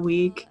night of the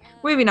week.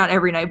 Maybe not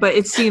every night, but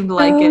it seemed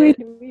like it.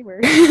 We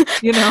were.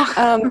 You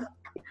know?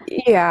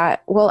 Yeah,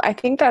 well, I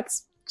think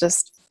that's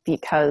just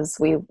because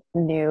we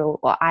knew,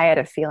 well, I had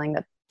a feeling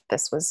that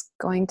this was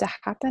going to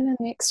happen in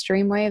the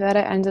extreme way that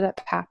it ended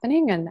up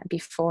happening. And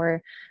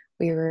before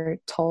we were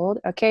told,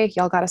 okay,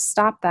 y'all got to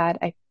stop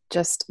that,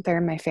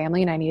 they're my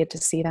family and I needed to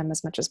see them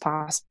as much as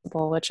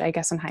possible, which I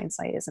guess in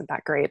hindsight isn't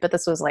that great, but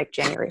this was like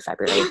January,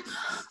 February.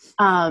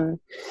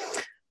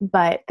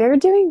 But they're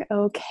doing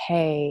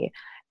okay.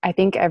 I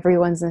think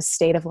everyone's in a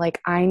state of like,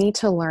 I need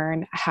to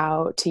learn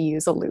how to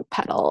use a loop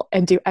pedal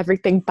and do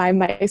everything by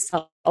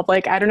myself.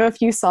 Like, I don't know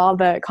if you saw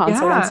the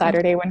concert on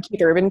Saturday when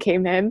Keith Urban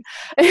came in.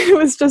 It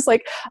was just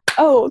like,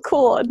 oh,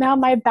 cool. Now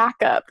my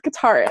backup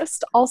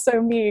guitarist,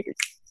 also me.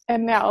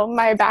 And now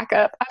my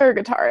backup other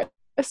guitarist,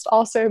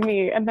 also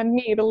me, and then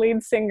me, the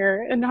lead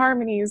singer, and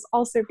harmonies,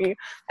 also me.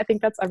 I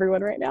think that's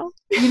everyone right now.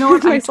 You know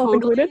what? Myself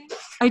included.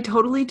 I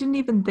totally didn't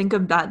even think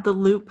of that. The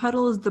loop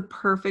pedal is the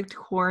perfect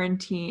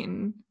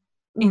quarantine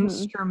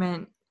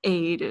instrument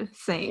aid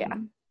thing. Yeah.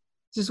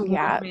 Just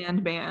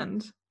one-man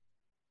band.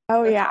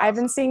 Oh, that's awesome. I've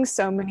been seeing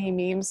so many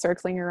memes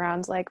circling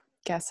around like,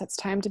 guess it's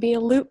time to be a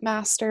loop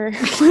master.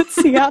 Let's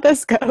see how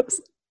this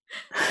goes.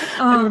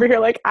 I'm over here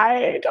like,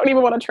 I don't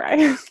even want to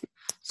try.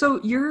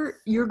 So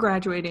you're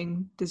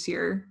graduating this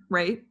year,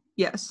 right?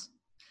 Yes.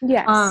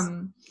 Yes.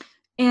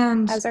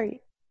 And as are you.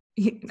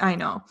 I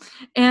know.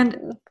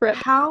 And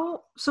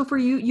so for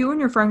you and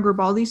your friend group,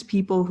 all these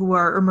people who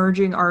are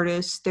emerging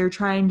artists, they're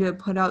trying to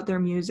put out their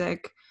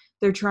music.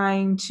 They're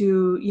trying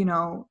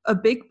to, a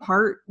big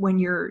part when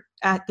you're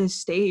at this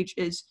stage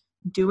is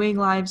doing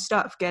live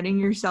stuff, getting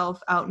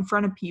yourself out in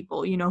front of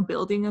people,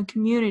 building a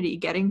community,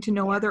 getting to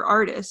know other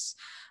artists.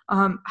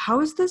 How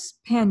is this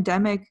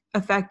pandemic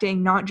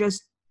affecting not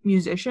just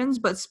musicians,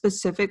 but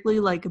specifically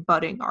like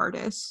budding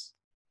artists?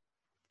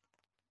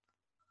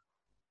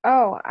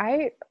 Oh,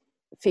 I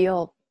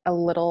feel a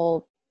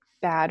little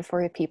bad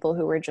for the people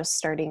who were just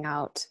starting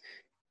out.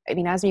 I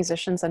mean, as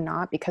musicians and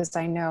not, because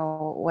I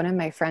know one of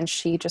my friends,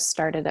 she just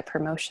started a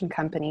promotion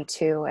company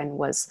too and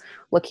was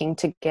looking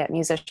to get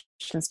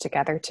musicians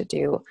together to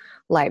do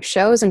live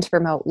shows and to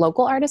promote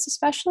local artists,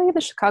 especially the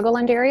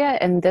Chicagoland area.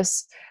 And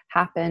this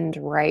happened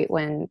right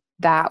when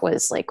that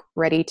was like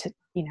ready to,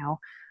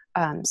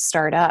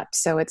 start up.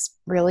 So it's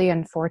really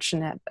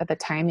unfortunate at the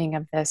timing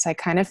of this. I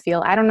kind of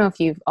feel, I don't know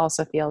if you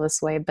also feel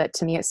this way, but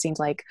to me it seemed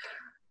like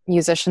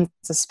musicians,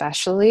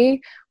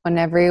 especially when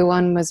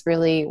everyone was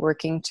really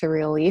working to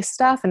release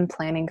stuff and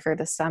planning for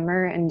the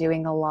summer and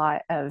doing a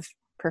lot of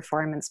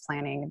performance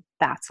planning,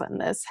 that's when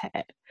this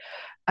hit.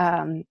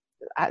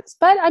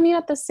 But I mean,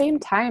 at the same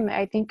time,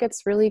 I think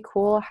it's really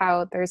cool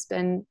how there's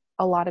been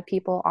a lot of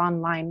people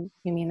online.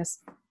 I mean, this,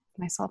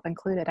 myself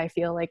included, I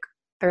feel like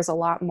there's a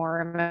lot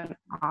more of an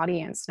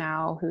audience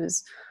now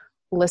who's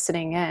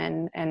listening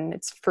in, and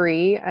it's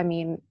free. I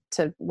mean,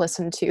 to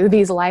listen to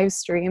these live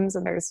streams,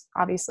 and there's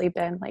obviously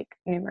been like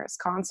numerous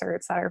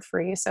concerts that are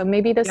free. So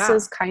maybe this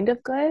is kind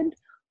of good.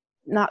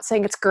 Not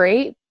saying it's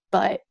great,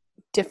 but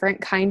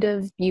different kind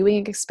of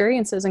viewing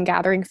experiences and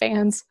gathering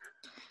fans.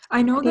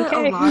 I know that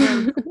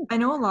a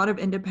lot of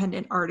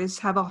independent artists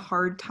have a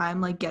hard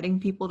time like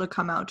getting people to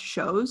come out to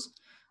shows.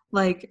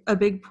 Like a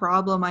big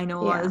problem I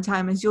know a lot of the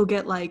time is you'll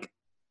get like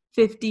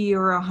 50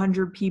 or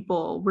 100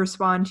 people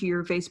respond to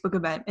your Facebook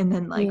event and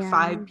then like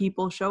 5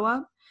 people show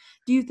up.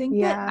 Do you think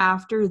that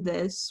after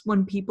this,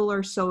 when people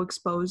are so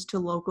exposed to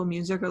local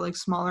music or like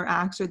smaller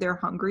acts or they're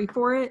hungry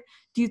for it,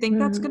 do you think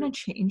that's going to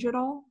change at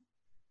all?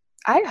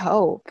 I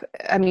hope.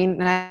 I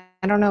mean, I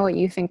don't know what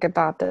you think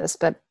about this,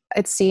 but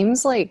it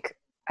seems like,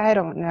 I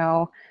don't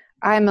know,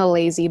 I'm a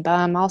lazy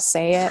bum. I'll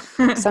say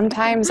it.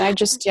 Sometimes I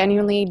just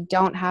genuinely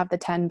don't have the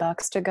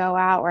 $10 to go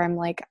out, where I'm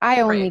like, I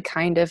only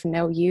kind of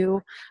know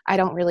you. I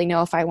don't really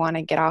know if I want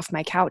to get off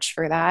my couch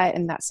for that.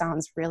 And that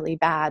sounds really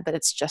bad, but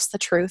it's just the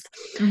truth.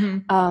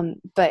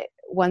 But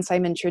once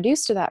I'm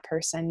introduced to that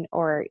person,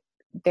 or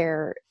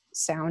their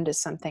sound is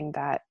something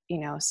that,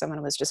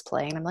 someone was just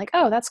playing, I'm like,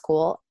 oh, that's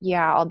cool.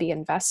 Yeah, I'll be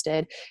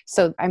invested.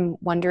 So I'm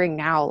wondering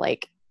now,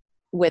 like,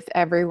 with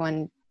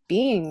everyone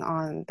being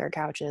on their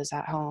couches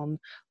at home,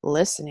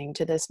 listening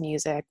to this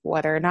music,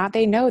 whether or not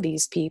they know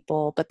these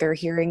people, but they're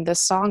hearing this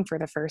song for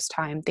the first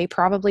time, they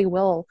probably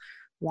will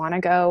want to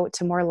go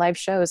to more live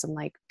shows and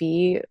like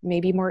be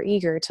maybe more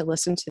eager to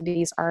listen to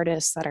these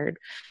artists that are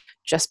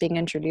just being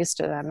introduced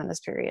to them in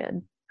this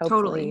period.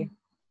 Hopefully. Totally.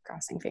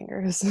 Crossing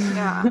fingers.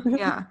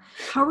 Yeah.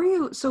 How are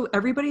you? So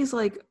everybody's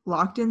like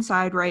locked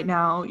inside right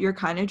now. You're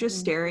kind of just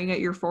staring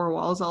at your 4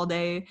 walls all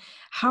day.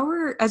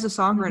 As a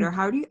songwriter,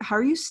 how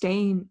are you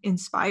staying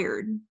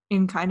inspired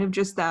in kind of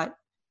just that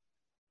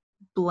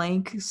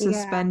blank,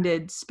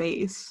 suspended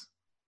space?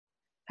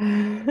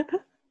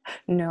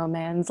 no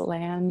man's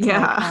land.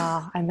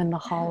 Yeah. Like, I'm in the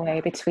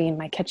hallway between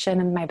my kitchen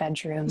and my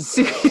bedroom.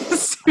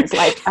 Seriously. It's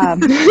like,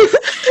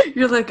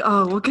 You're like,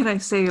 oh, what can I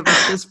say about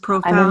this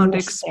profound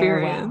the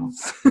stairwell.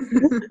 experience?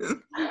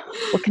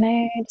 What can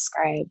I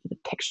describe? The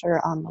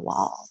picture on the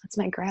wall. That's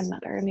my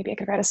grandmother. Maybe I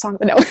could write a song,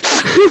 but no.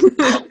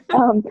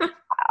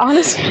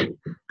 Honestly,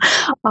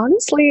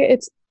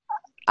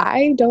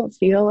 I don't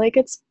feel like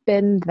it's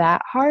been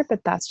that hard,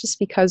 but that's just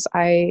because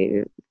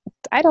I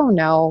don't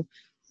know.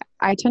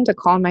 I tend to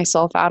call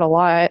myself out a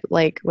lot,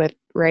 like with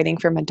writing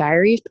from a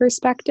diary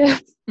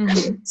perspective.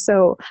 Mhm.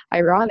 So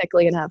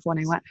ironically enough, when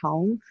I went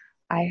home,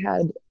 I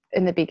had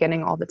in the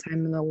beginning all the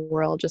time in the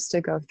world just to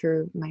go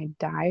through my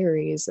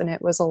diaries, and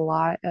it was a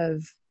lot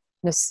of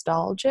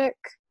nostalgic,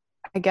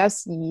 I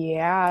guess.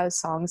 Yeah,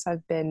 songs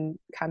have been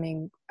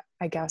coming,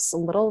 I guess, a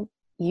little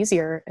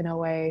easier in a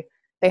way.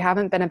 They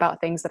haven't been about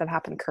things that have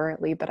happened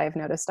currently, but I've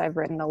noticed I've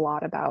written a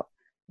lot about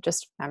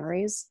just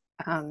memories.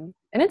 And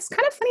it's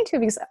kind of funny too,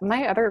 because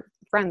my other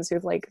friends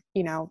who've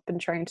been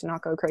trying to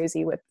not go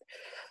crazy with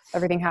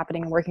everything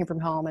happening and working from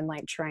home and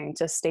like trying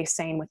to stay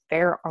sane with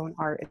their own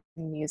art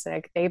and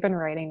music, they've been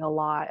writing a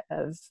lot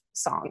of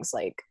songs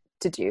like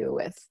to do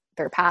with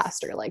their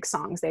past, or like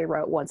songs they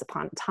wrote once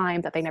upon a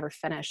time that they never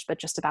finished, but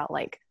just about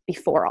like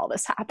before all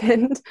this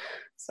happened.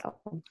 So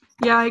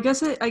Yeah, I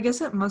guess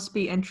it must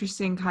be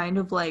interesting, kind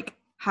of like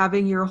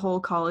having your whole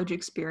college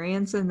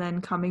experience and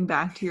then coming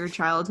back to your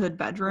childhood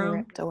bedroom,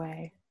 ripped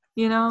away.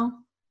 you know?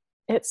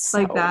 It's so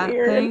Like that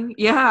weird. thing.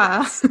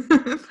 Yeah.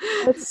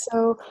 It's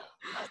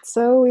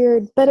so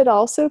weird, but it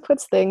also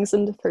puts things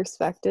into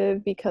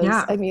perspective because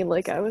Yeah. I mean,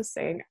 like I was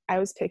saying, I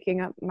was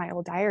picking up my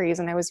old diaries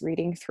and I was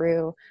reading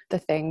through the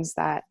things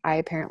that I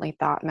apparently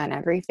thought meant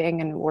everything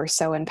and were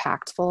so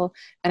impactful,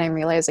 and I'm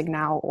realizing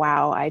now,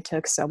 wow, I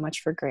took so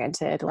much for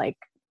granted. Like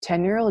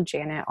 10-year-old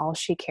Janet, all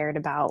she cared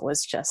about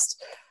was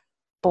just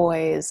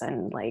boys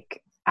and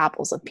like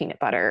apples with peanut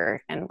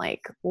butter and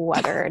like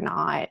whether or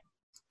not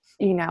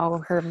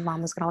her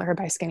mom was gonna let her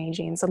buy skinny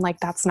jeans, and like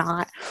that's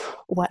not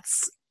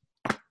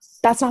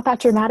that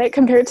dramatic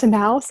compared to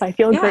now. So I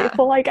feel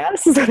grateful, I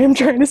guess, is what I'm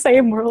trying to say.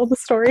 Moral of the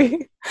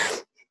story.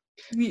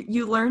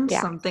 You learned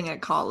Yeah. something at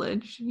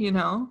college, you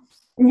know?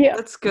 Yeah,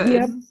 That's good.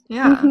 Yep.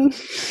 Yeah.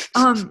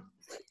 Mhm.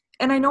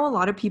 And I know a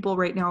lot of people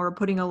right now are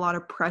putting a lot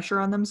of pressure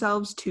on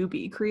themselves to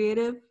be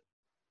creative.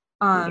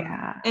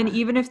 And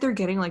even if they're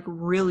getting like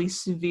really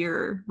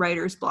severe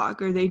writer's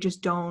block, or they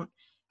just don't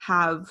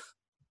have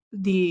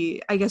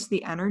the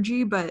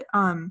energy, but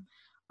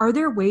are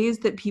there ways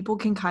that people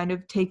can kind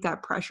of take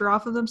that pressure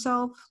off of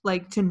themselves,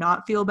 like to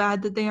not feel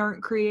bad that they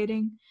aren't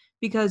creating?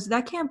 Because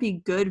that can't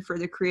be good for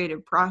the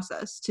creative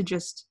process to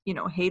just,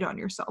 hate on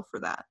yourself for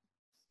that.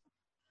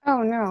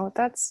 Oh no,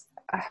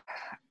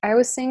 I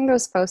was seeing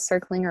those posts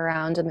circling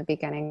around in the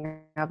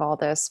beginning of all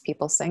this,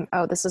 people saying,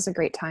 oh, this is a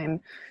great time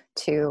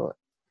to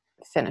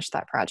finish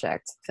that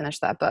project, finish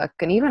that book.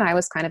 And even I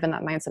was kind of in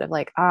that mindset of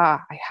like, I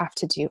have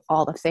to do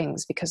all the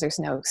things because there's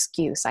no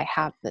excuse. I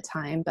have the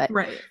time. But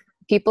Right.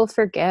 people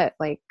forget,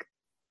 like,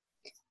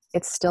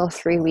 it's still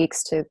 3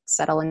 weeks to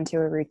settle into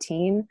a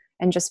routine.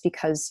 And just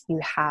because you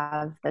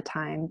have the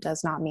time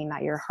does not mean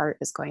that your heart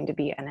is going to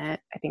be in it.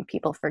 I think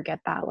people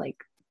forget that, like,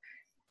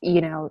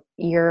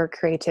 your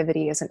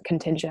creativity isn't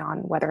contingent on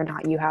whether or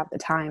not you have the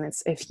time.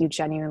 It's if you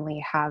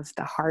genuinely have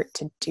the heart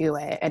to do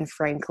it. And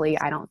frankly,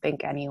 I don't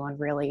think anyone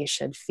really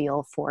should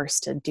feel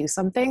forced to do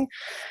something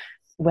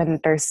when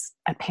there's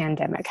a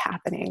pandemic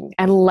happening,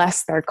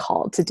 unless they're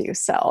called to do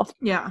so.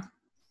 Yeah.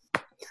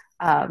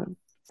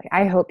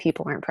 I hope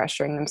people aren't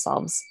pressuring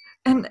themselves.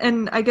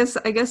 And I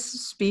guess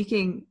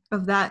speaking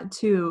of that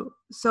too,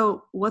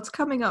 so what's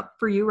coming up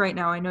for you right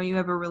now? I know you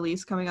have a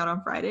release coming out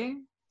on Friday.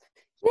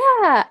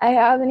 Yeah, I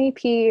have an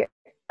EP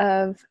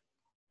of,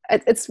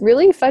 it's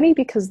really funny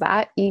because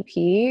that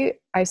EP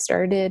I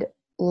started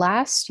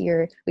last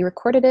year. We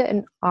recorded it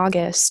in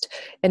August,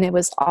 and it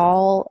was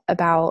all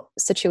about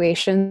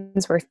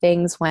situations where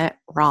things went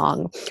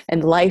wrong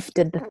and life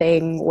did the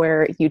thing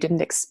where you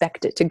didn't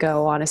expect it to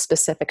go on a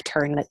specific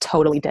turn that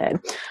totally did.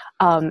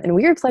 And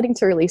we were planning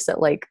to release it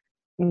like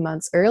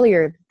months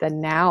earlier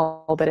than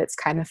now, but it's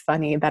kind of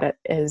funny that it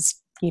is,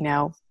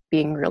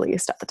 being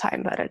released at the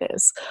time that it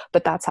is,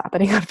 but that's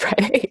happening on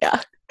Friday.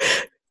 Yeah.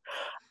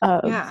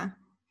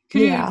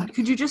 Yeah.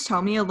 Could you just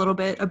tell me a little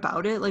bit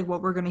about it, like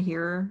what we're going to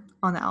hear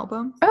on the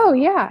album? Oh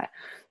yeah.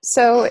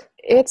 So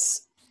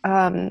it's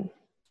a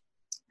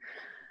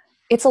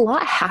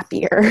lot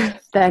happier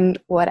than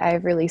what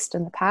I've released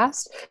in the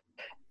past.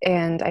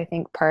 And I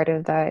think part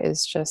of that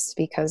is just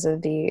because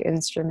of the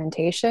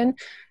instrumentation.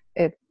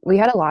 We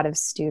had a lot of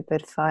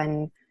stupid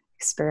fun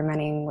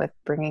experimenting with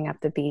bringing up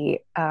the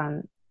beat.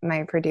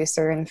 My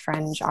producer and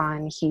friend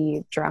John,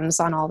 he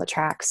drums on all the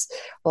tracks.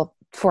 Well,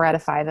 4 out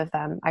of 5 of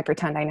them. I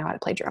pretend I know how to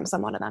play drums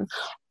on one of them.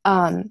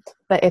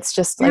 But it's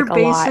just like You're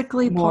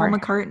basically Paul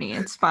McCartney.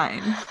 It's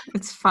fine.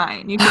 It's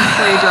fine. You can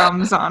play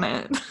drums on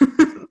it.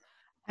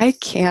 I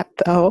can't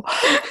though.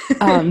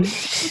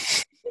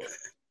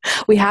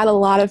 We had a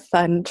lot of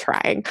fun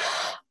trying,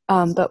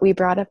 but we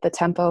brought up the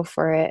tempo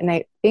for it, and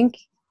I think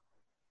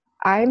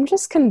I'm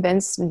just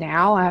convinced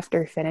now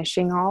after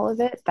finishing all of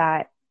it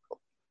that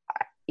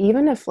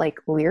even if like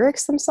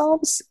lyrics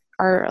themselves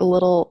are a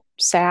little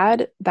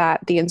sad,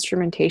 that the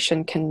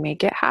instrumentation can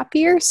make it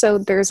happier. So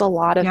there's a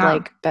lot of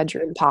like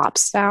bedroom pop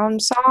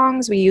sound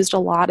songs. We used a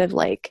lot of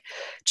like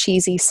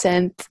cheesy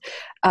synth,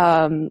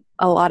 a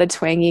lot of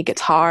twangy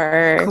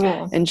guitar,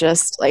 and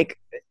just like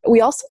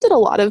we also did a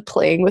lot of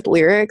playing with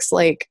lyrics.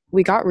 Like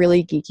we got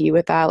really geeky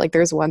with that. Like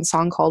there's one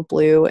song called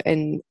Blue,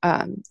 and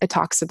it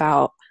talks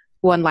about,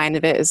 one line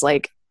of it is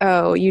like,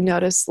 oh, you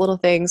notice little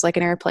things like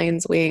an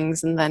airplane's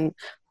wings, and then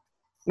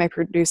my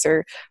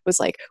producer was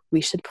like, we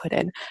should put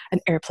in an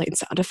airplane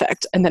sound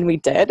effect, and then we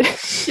did.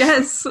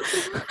 Yes.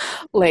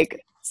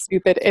 Like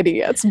stupid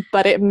idiots,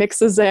 but it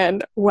mixes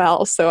in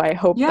well, so I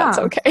hope that's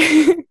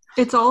okay.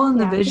 It's all in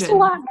the vision. Just a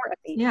lot more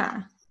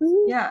upbeat.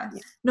 Yeah.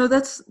 No,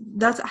 that's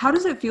how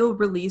does it feel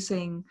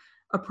releasing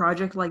a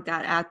project like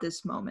that at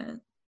this moment?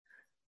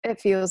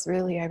 It feels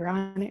really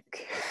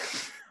ironic.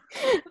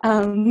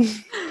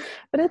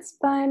 But it's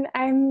fun.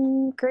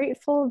 I'm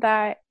grateful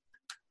that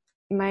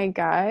my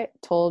gut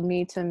told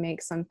me to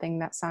make something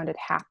that sounded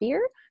happier,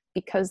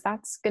 because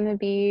that's going to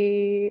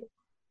be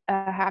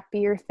a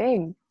happier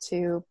thing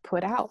to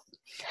put out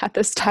at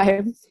this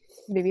time.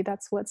 Maybe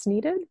that's what's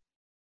needed.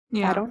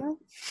 Yeah. I don't know.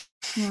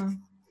 Yeah.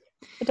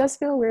 It does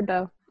feel weird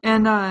though.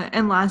 And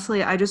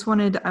lastly, I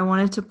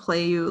wanted to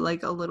play you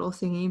like a little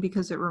thingy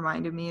because it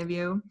reminded me of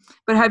you.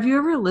 But have you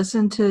ever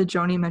listened to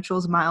Joni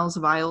Mitchell's Miles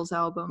of Isles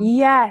album?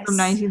 Yes. From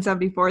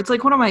 1974. It's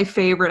like one of my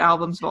favorite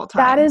albums of all time.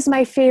 That is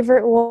my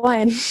favorite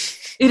one.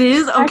 It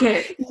is?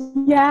 Okay.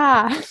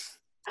 Yeah.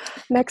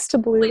 Next to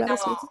Blue. Like,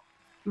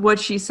 what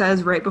she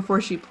says right before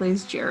she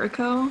plays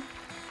Jericho.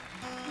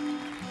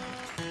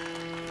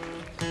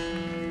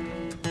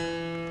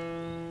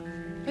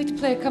 I'd like to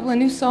play a couple of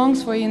new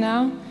songs for you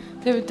now.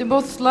 They're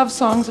both love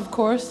songs, of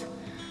course.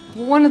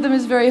 One of them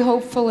is very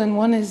hopeful, and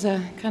one is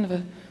kind of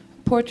a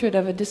portrait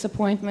of a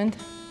disappointment.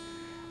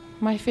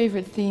 My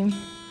favorite theme.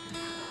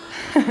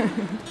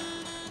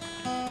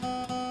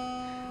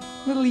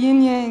 Little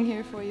yin-yang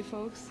here for you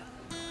folks.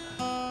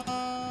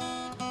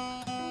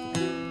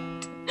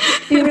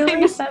 You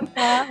really said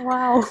that?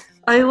 Wow.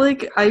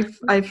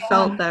 I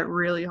felt that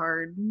really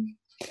hard.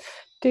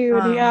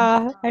 Dude,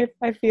 yeah,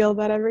 I feel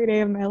that every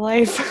day of my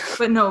life.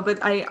 But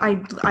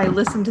I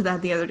listened to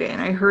that the other day, and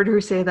I heard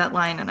her say that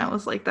line, and I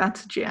was like,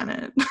 that's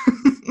Janet.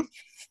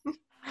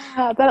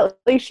 But at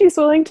least she's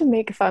willing to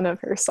make fun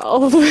of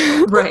herself.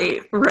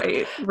 Right.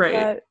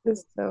 That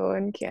is so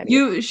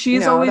uncanny.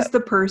 She's always the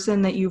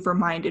person that you've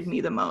reminded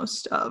me the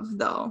most of,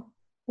 though.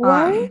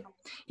 What?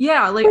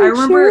 Yeah, like Oh,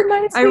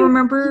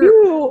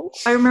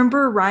 I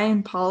remember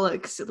Ryan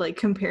Pollock like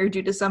compared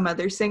you to some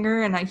other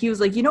singer, and he was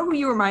like, you know who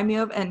you remind me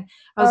of? And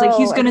I was like,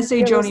 he's gonna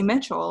say Joni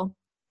Mitchell,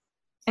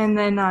 and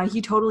then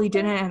he totally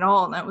didn't at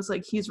all, and I was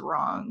like, he's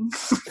wrong.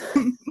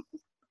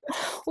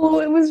 Well,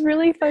 it was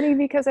really funny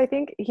because I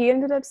think he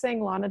ended up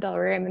saying Lana Del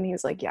Rey, and then he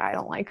was like, yeah, I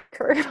don't like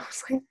her. And I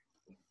was like,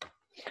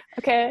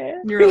 okay.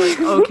 You're like,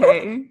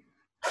 okay.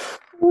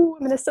 Ooh,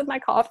 I'm gonna sip my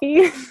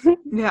coffee.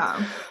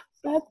 Yeah.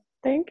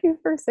 Thank you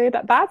for saying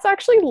that. That's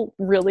actually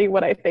really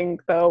what I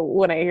think, though,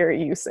 when I hear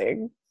you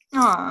sing.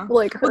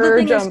 Like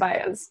her Joan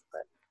Baez.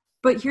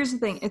 But here's the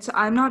thing.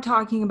 I'm not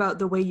talking about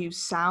the way you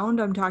sound.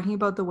 I'm talking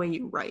about the way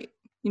you write.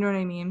 You know what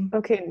I mean?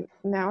 Okay,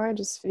 now I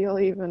just feel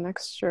even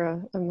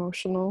extra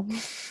emotional.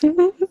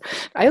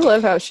 I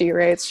love how she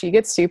writes. She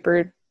gets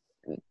super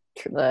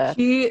sad.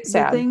 The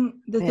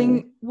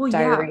thing, well,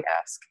 yeah.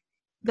 Diary-esque.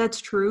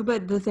 That's true,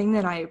 but the thing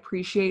that I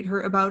appreciate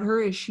about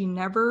her is she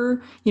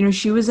never,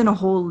 she was in a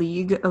whole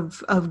league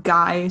of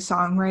guy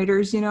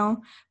songwriters,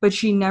 but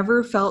she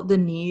never felt the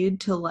need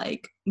to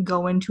like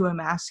go into a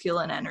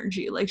masculine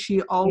energy. Like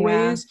she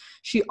always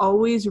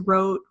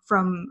wrote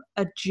from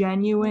a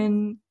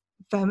genuine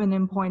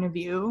feminine point of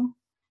view,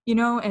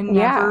 and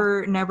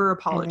never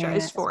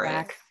apologized for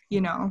it,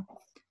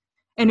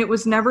 And it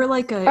was never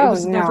like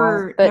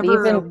never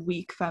a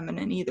weak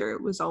feminine either.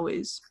 It was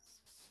always.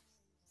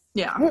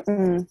 Yeah.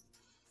 Mm-mm.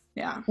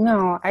 Yeah.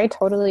 No, I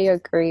totally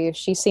agree.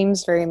 She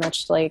seems very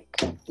much like,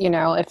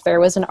 if there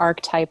was an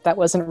archetype that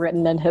wasn't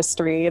written in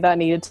history that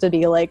needed to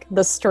be like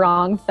the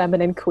strong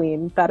feminine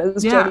queen, that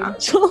is Joni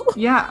Mitchell.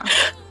 Yeah.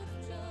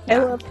 I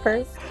love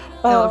her.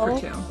 I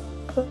love her too.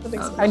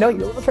 I know you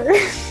love her. I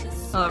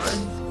love her.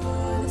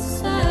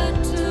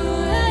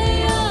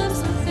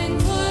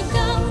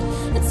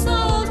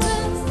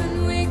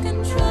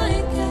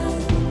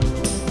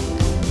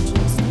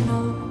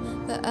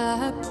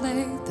 I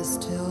played this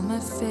till my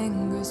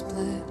fingers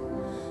bled.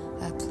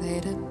 I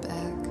played it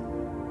back.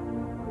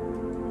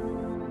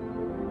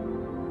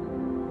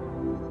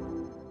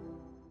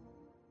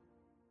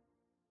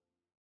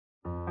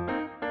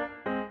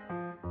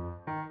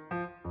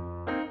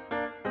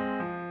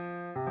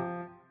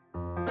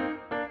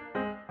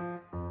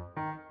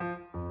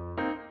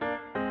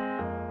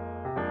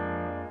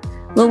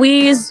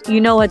 Louise,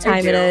 you know what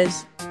time it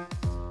is.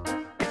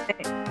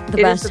 The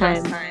best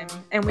time.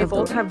 And we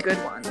both have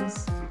good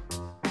ones.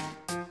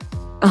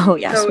 Oh,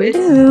 yes, So we it's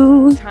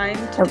do. time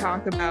to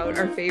talk about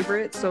our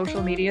favorite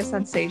social media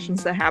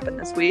sensations that happened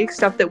this week.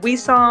 Stuff that we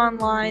saw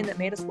online that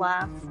made us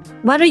laugh.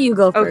 Why don't you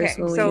go Okay, first,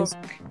 Louise? so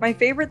my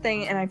favorite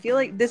thing, and I feel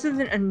like this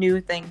isn't a new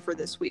thing for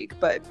this week,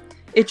 but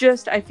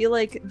I feel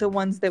like the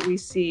ones that we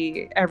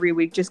see every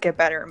week just get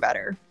better and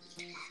better.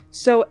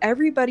 So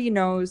everybody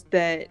knows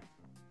that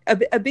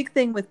a big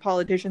thing with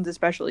politicians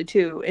especially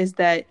too is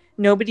that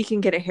nobody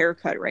can get a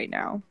haircut right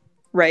now,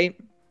 right?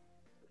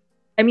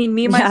 I mean,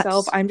 me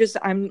myself, Yes.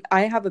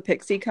 I have a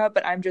pixie cut,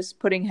 but I'm just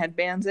putting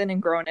headbands in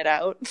and growing it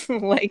out.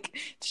 Like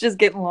it's just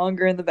getting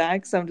longer in the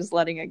back, so I'm just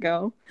letting it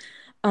go.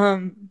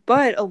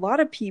 But a lot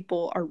of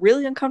people are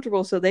really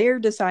uncomfortable, so they are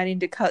deciding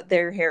to cut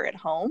their hair at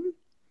home.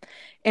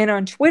 And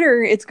on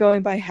Twitter, it's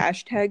going by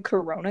hashtag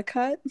Corona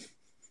Cut.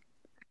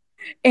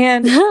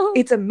 And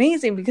it's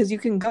amazing because you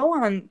can go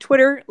on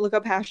Twitter, look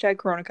up hashtag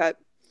Corona Cut,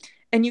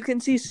 and you can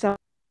see some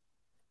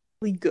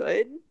really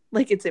good.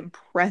 Like, it's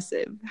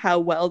impressive how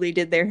well they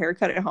did their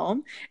haircut at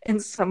home.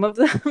 And some of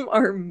them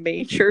are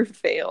major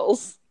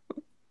fails.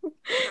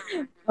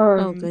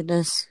 Oh,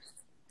 goodness.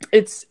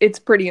 It's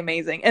pretty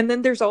amazing. And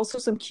then there's also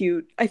some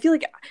cute, I feel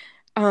like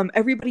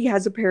everybody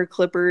has a pair of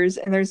clippers,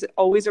 and there's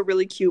always a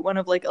really cute one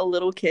of like a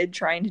little kid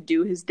trying to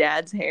do his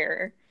dad's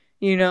hair,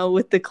 you know,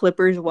 with the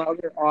clippers while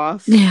they're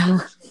off. Yeah.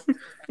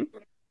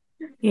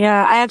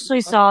 Yeah, I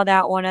actually saw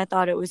that one. I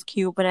thought it was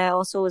cute, but I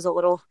also was a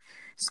little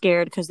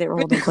scared because they were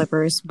holding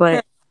clippers.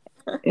 But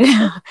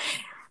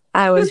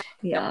I was,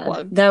 yeah,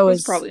 Unplugged. that It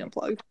was probably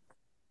unplugged.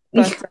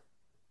 But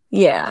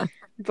yeah.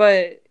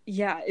 but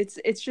yeah,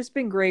 it's just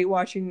been great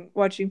watching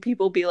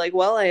people be like,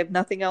 well, I have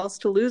nothing else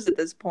to lose at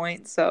this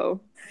point, so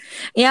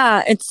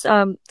Yeah, it's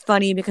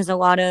funny because a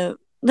lot of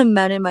the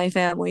men in my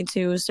family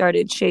too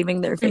started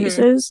shaving their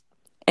faces,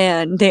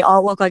 and they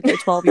all look like they're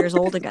 12 years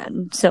old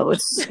again. So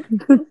it's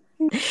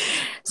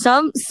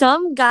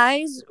some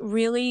guys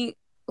really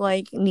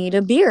like need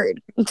a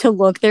beard to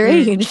look their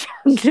age.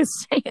 I'm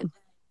just saying.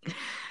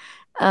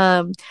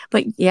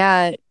 But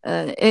yeah,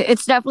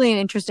 it's definitely an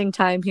interesting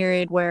time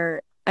period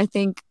where I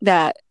think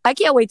that I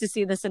can't wait to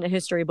see this in a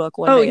history book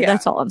one day. yeah.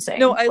 That's all I'm saying.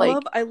 No,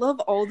 I love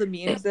all the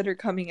memes that are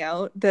coming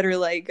out that are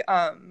like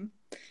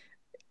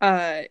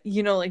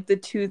you know, like the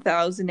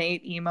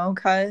 2008 emo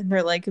cut, and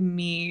they're like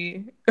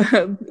me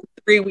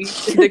 3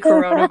 weeks into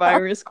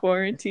coronavirus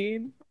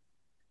quarantine.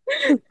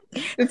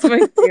 It's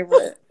my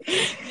favorite.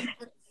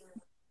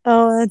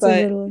 Oh, that's But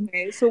a good one.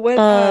 okay, so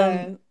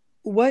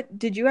what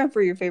did you have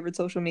for your favorite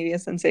social media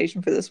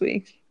sensation for this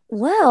week?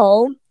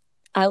 Well,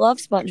 I love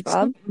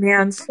SpongeBob.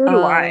 Man, so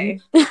do I.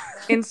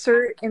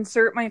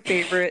 Insert my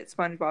favorite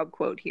SpongeBob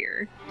quote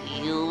here.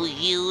 You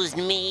used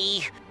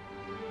me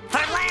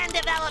for land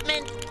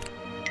development.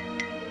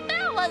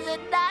 That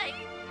wasn't nice.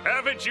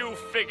 Haven't you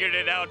figured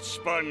it out,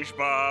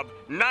 SpongeBob?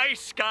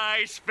 Nice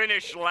guys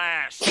finish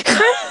last.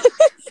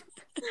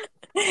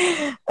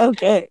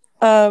 Okay.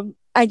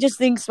 I just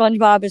think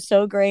SpongeBob is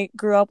so great.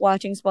 Grew up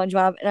watching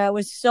SpongeBob, and I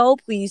was so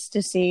pleased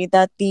to see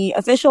that the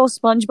official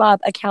SpongeBob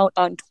account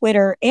on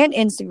Twitter and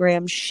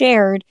Instagram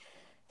shared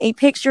a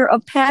picture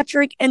of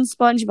Patrick and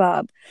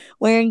SpongeBob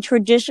wearing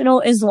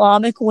traditional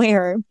Islamic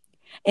wear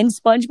in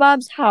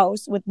SpongeBob's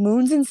house with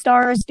moons and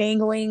stars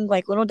dangling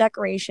like little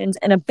decorations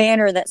and a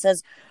banner that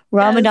says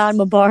Ramadan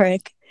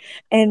Mubarak.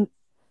 And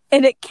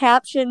it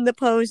captioned the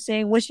post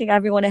saying, wishing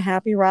everyone a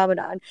happy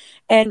Ramadan.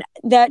 And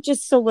that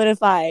just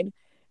solidified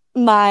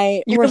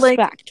my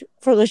respect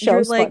for the show.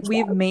 You're like, SpongeBob.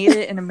 we've made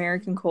it in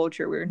American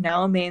culture. We're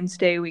now a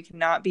mainstay. We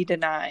cannot be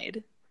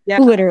denied. Yeah.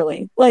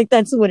 Literally. Like,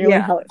 that's literally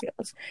how it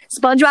feels.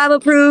 SpongeBob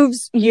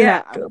approves, you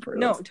have to approve.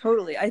 No,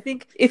 totally. I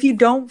think if you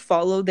don't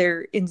follow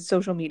their in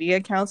social media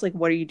accounts, like,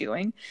 what are you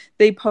doing?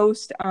 They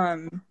post,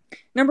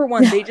 number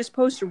one, they just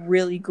post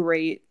really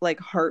great, like,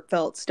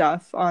 heartfelt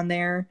stuff on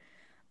there.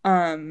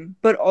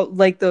 But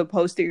like the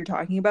post that you're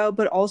talking about,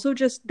 but also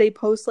just they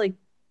post like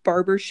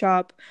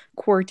barbershop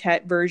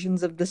quartet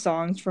versions of the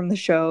songs from the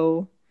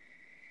show,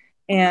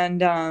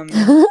 and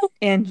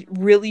and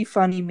really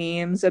funny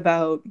memes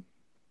about,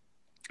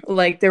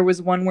 like, there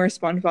was one where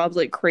SpongeBob's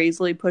like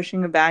crazily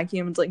pushing a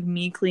vacuum. It's like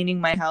me cleaning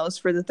my house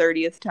for the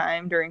 30th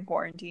time during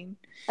quarantine.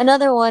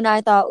 Another one I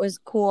thought was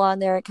cool on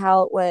their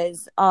account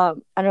was I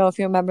don't know if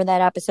you remember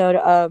that episode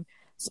of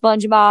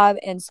SpongeBob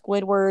and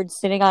Squidward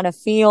sitting on a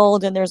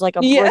field, and there's like a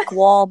brick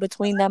wall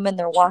between them, and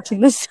they're watching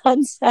the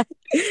sunset.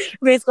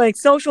 Basically, like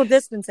social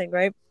distancing,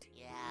 right?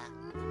 Yeah,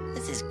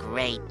 this is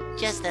great.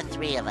 Just the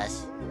three of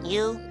us.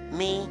 You,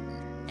 me,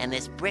 and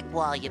this brick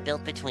wall you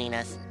built between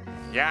us.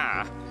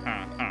 Yeah.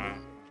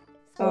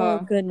 Oh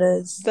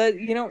goodness.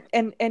 You know,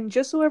 and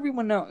just so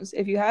everyone knows,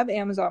 if you have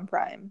Amazon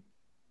Prime,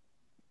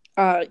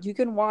 you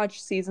can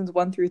watch seasons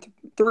 1 through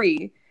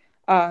 3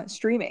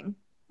 streaming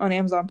on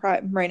Amazon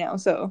Prime right now.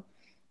 So,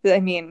 I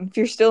mean, if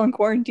you're still in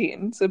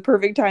quarantine, it's a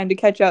perfect time to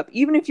catch up,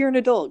 even if you're an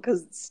adult,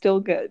 because it's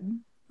still good.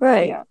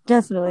 Right, yeah.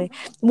 Definitely.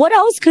 What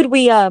else could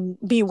we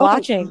be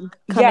watching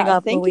coming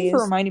up, thank Louise? you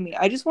for reminding me.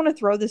 I just want to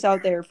throw this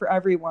out there for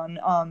everyone.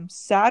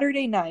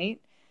 Saturday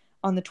night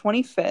on the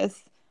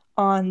 25th,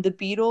 on the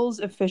Beatles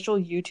official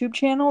YouTube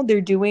channel,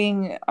 they're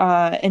doing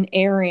an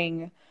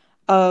airing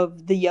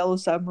of the Yellow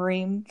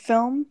Submarine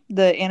film,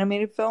 the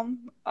animated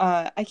film.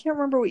 I can't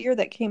remember what year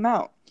that came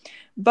out,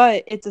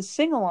 but it's a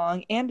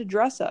sing-along and a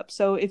dress-up.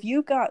 So if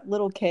you've got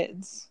little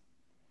kids,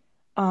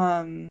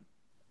 or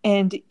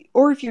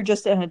if you're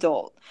just an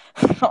adult,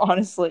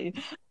 honestly,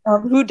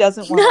 who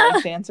doesn't want to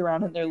like dance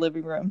around in their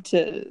living room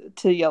to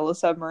Yellow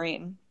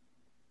Submarine?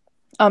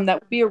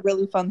 That would be a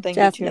really fun thing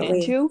to tune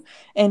into,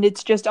 and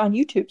it's just on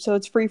YouTube, so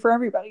it's free for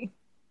everybody.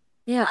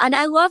 Yeah, and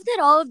I love that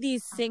all of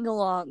these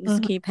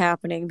sing-alongs keep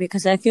happening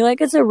because I feel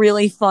like it's a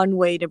really fun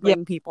way to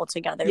bring people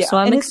together. Yeah. So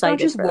I'm and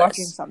excited it's not just for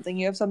watching this. something;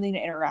 you have something to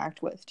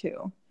interact with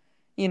too.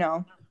 You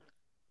know.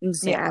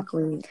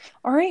 Exactly. Yeah.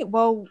 All right.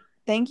 Well,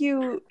 thank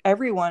you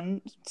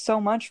everyone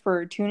so much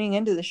for tuning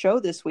into the show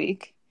this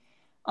week.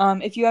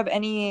 If you have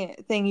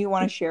anything you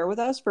want to share with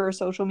us for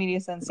social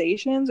media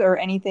sensations or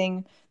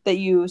anything that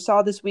you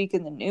saw this week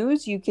in the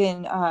news, you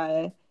can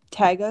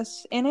tag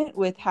us in it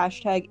with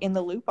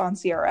 #InTheLoop on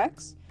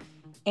CRX.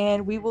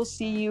 And we will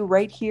see you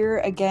right here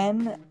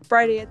again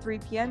Friday at 3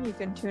 p.m. You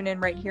can tune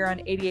in right here on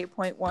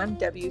 88.1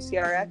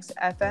 WCRX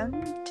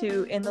FM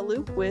to In the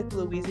Loop with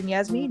Louise and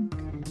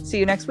Yasmin. See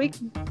you next week.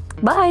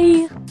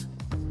 Bye.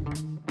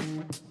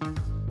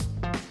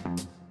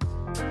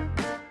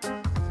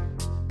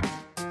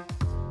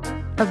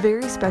 A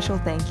very special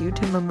thank you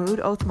to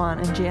Mahmoud Othman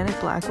and Janet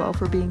Blackwell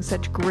for being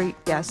such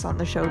great guests on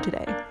the show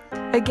today.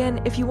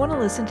 Again, if you want to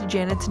listen to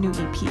Janet's new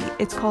EP,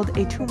 it's called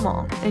Et Tout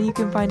Monde, and you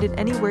can find it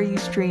anywhere you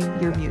stream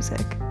your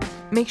music.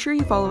 Make sure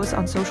you follow us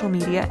on social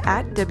media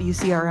at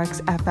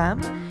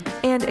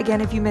WCRX-FM. And again,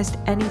 if you missed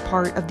any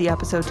part of the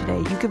episode today,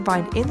 you can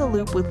find In the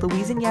Loop with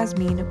Louise and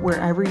Yasmin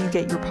wherever you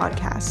get your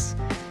podcasts.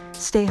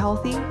 Stay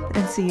healthy,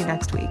 and see you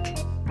next week.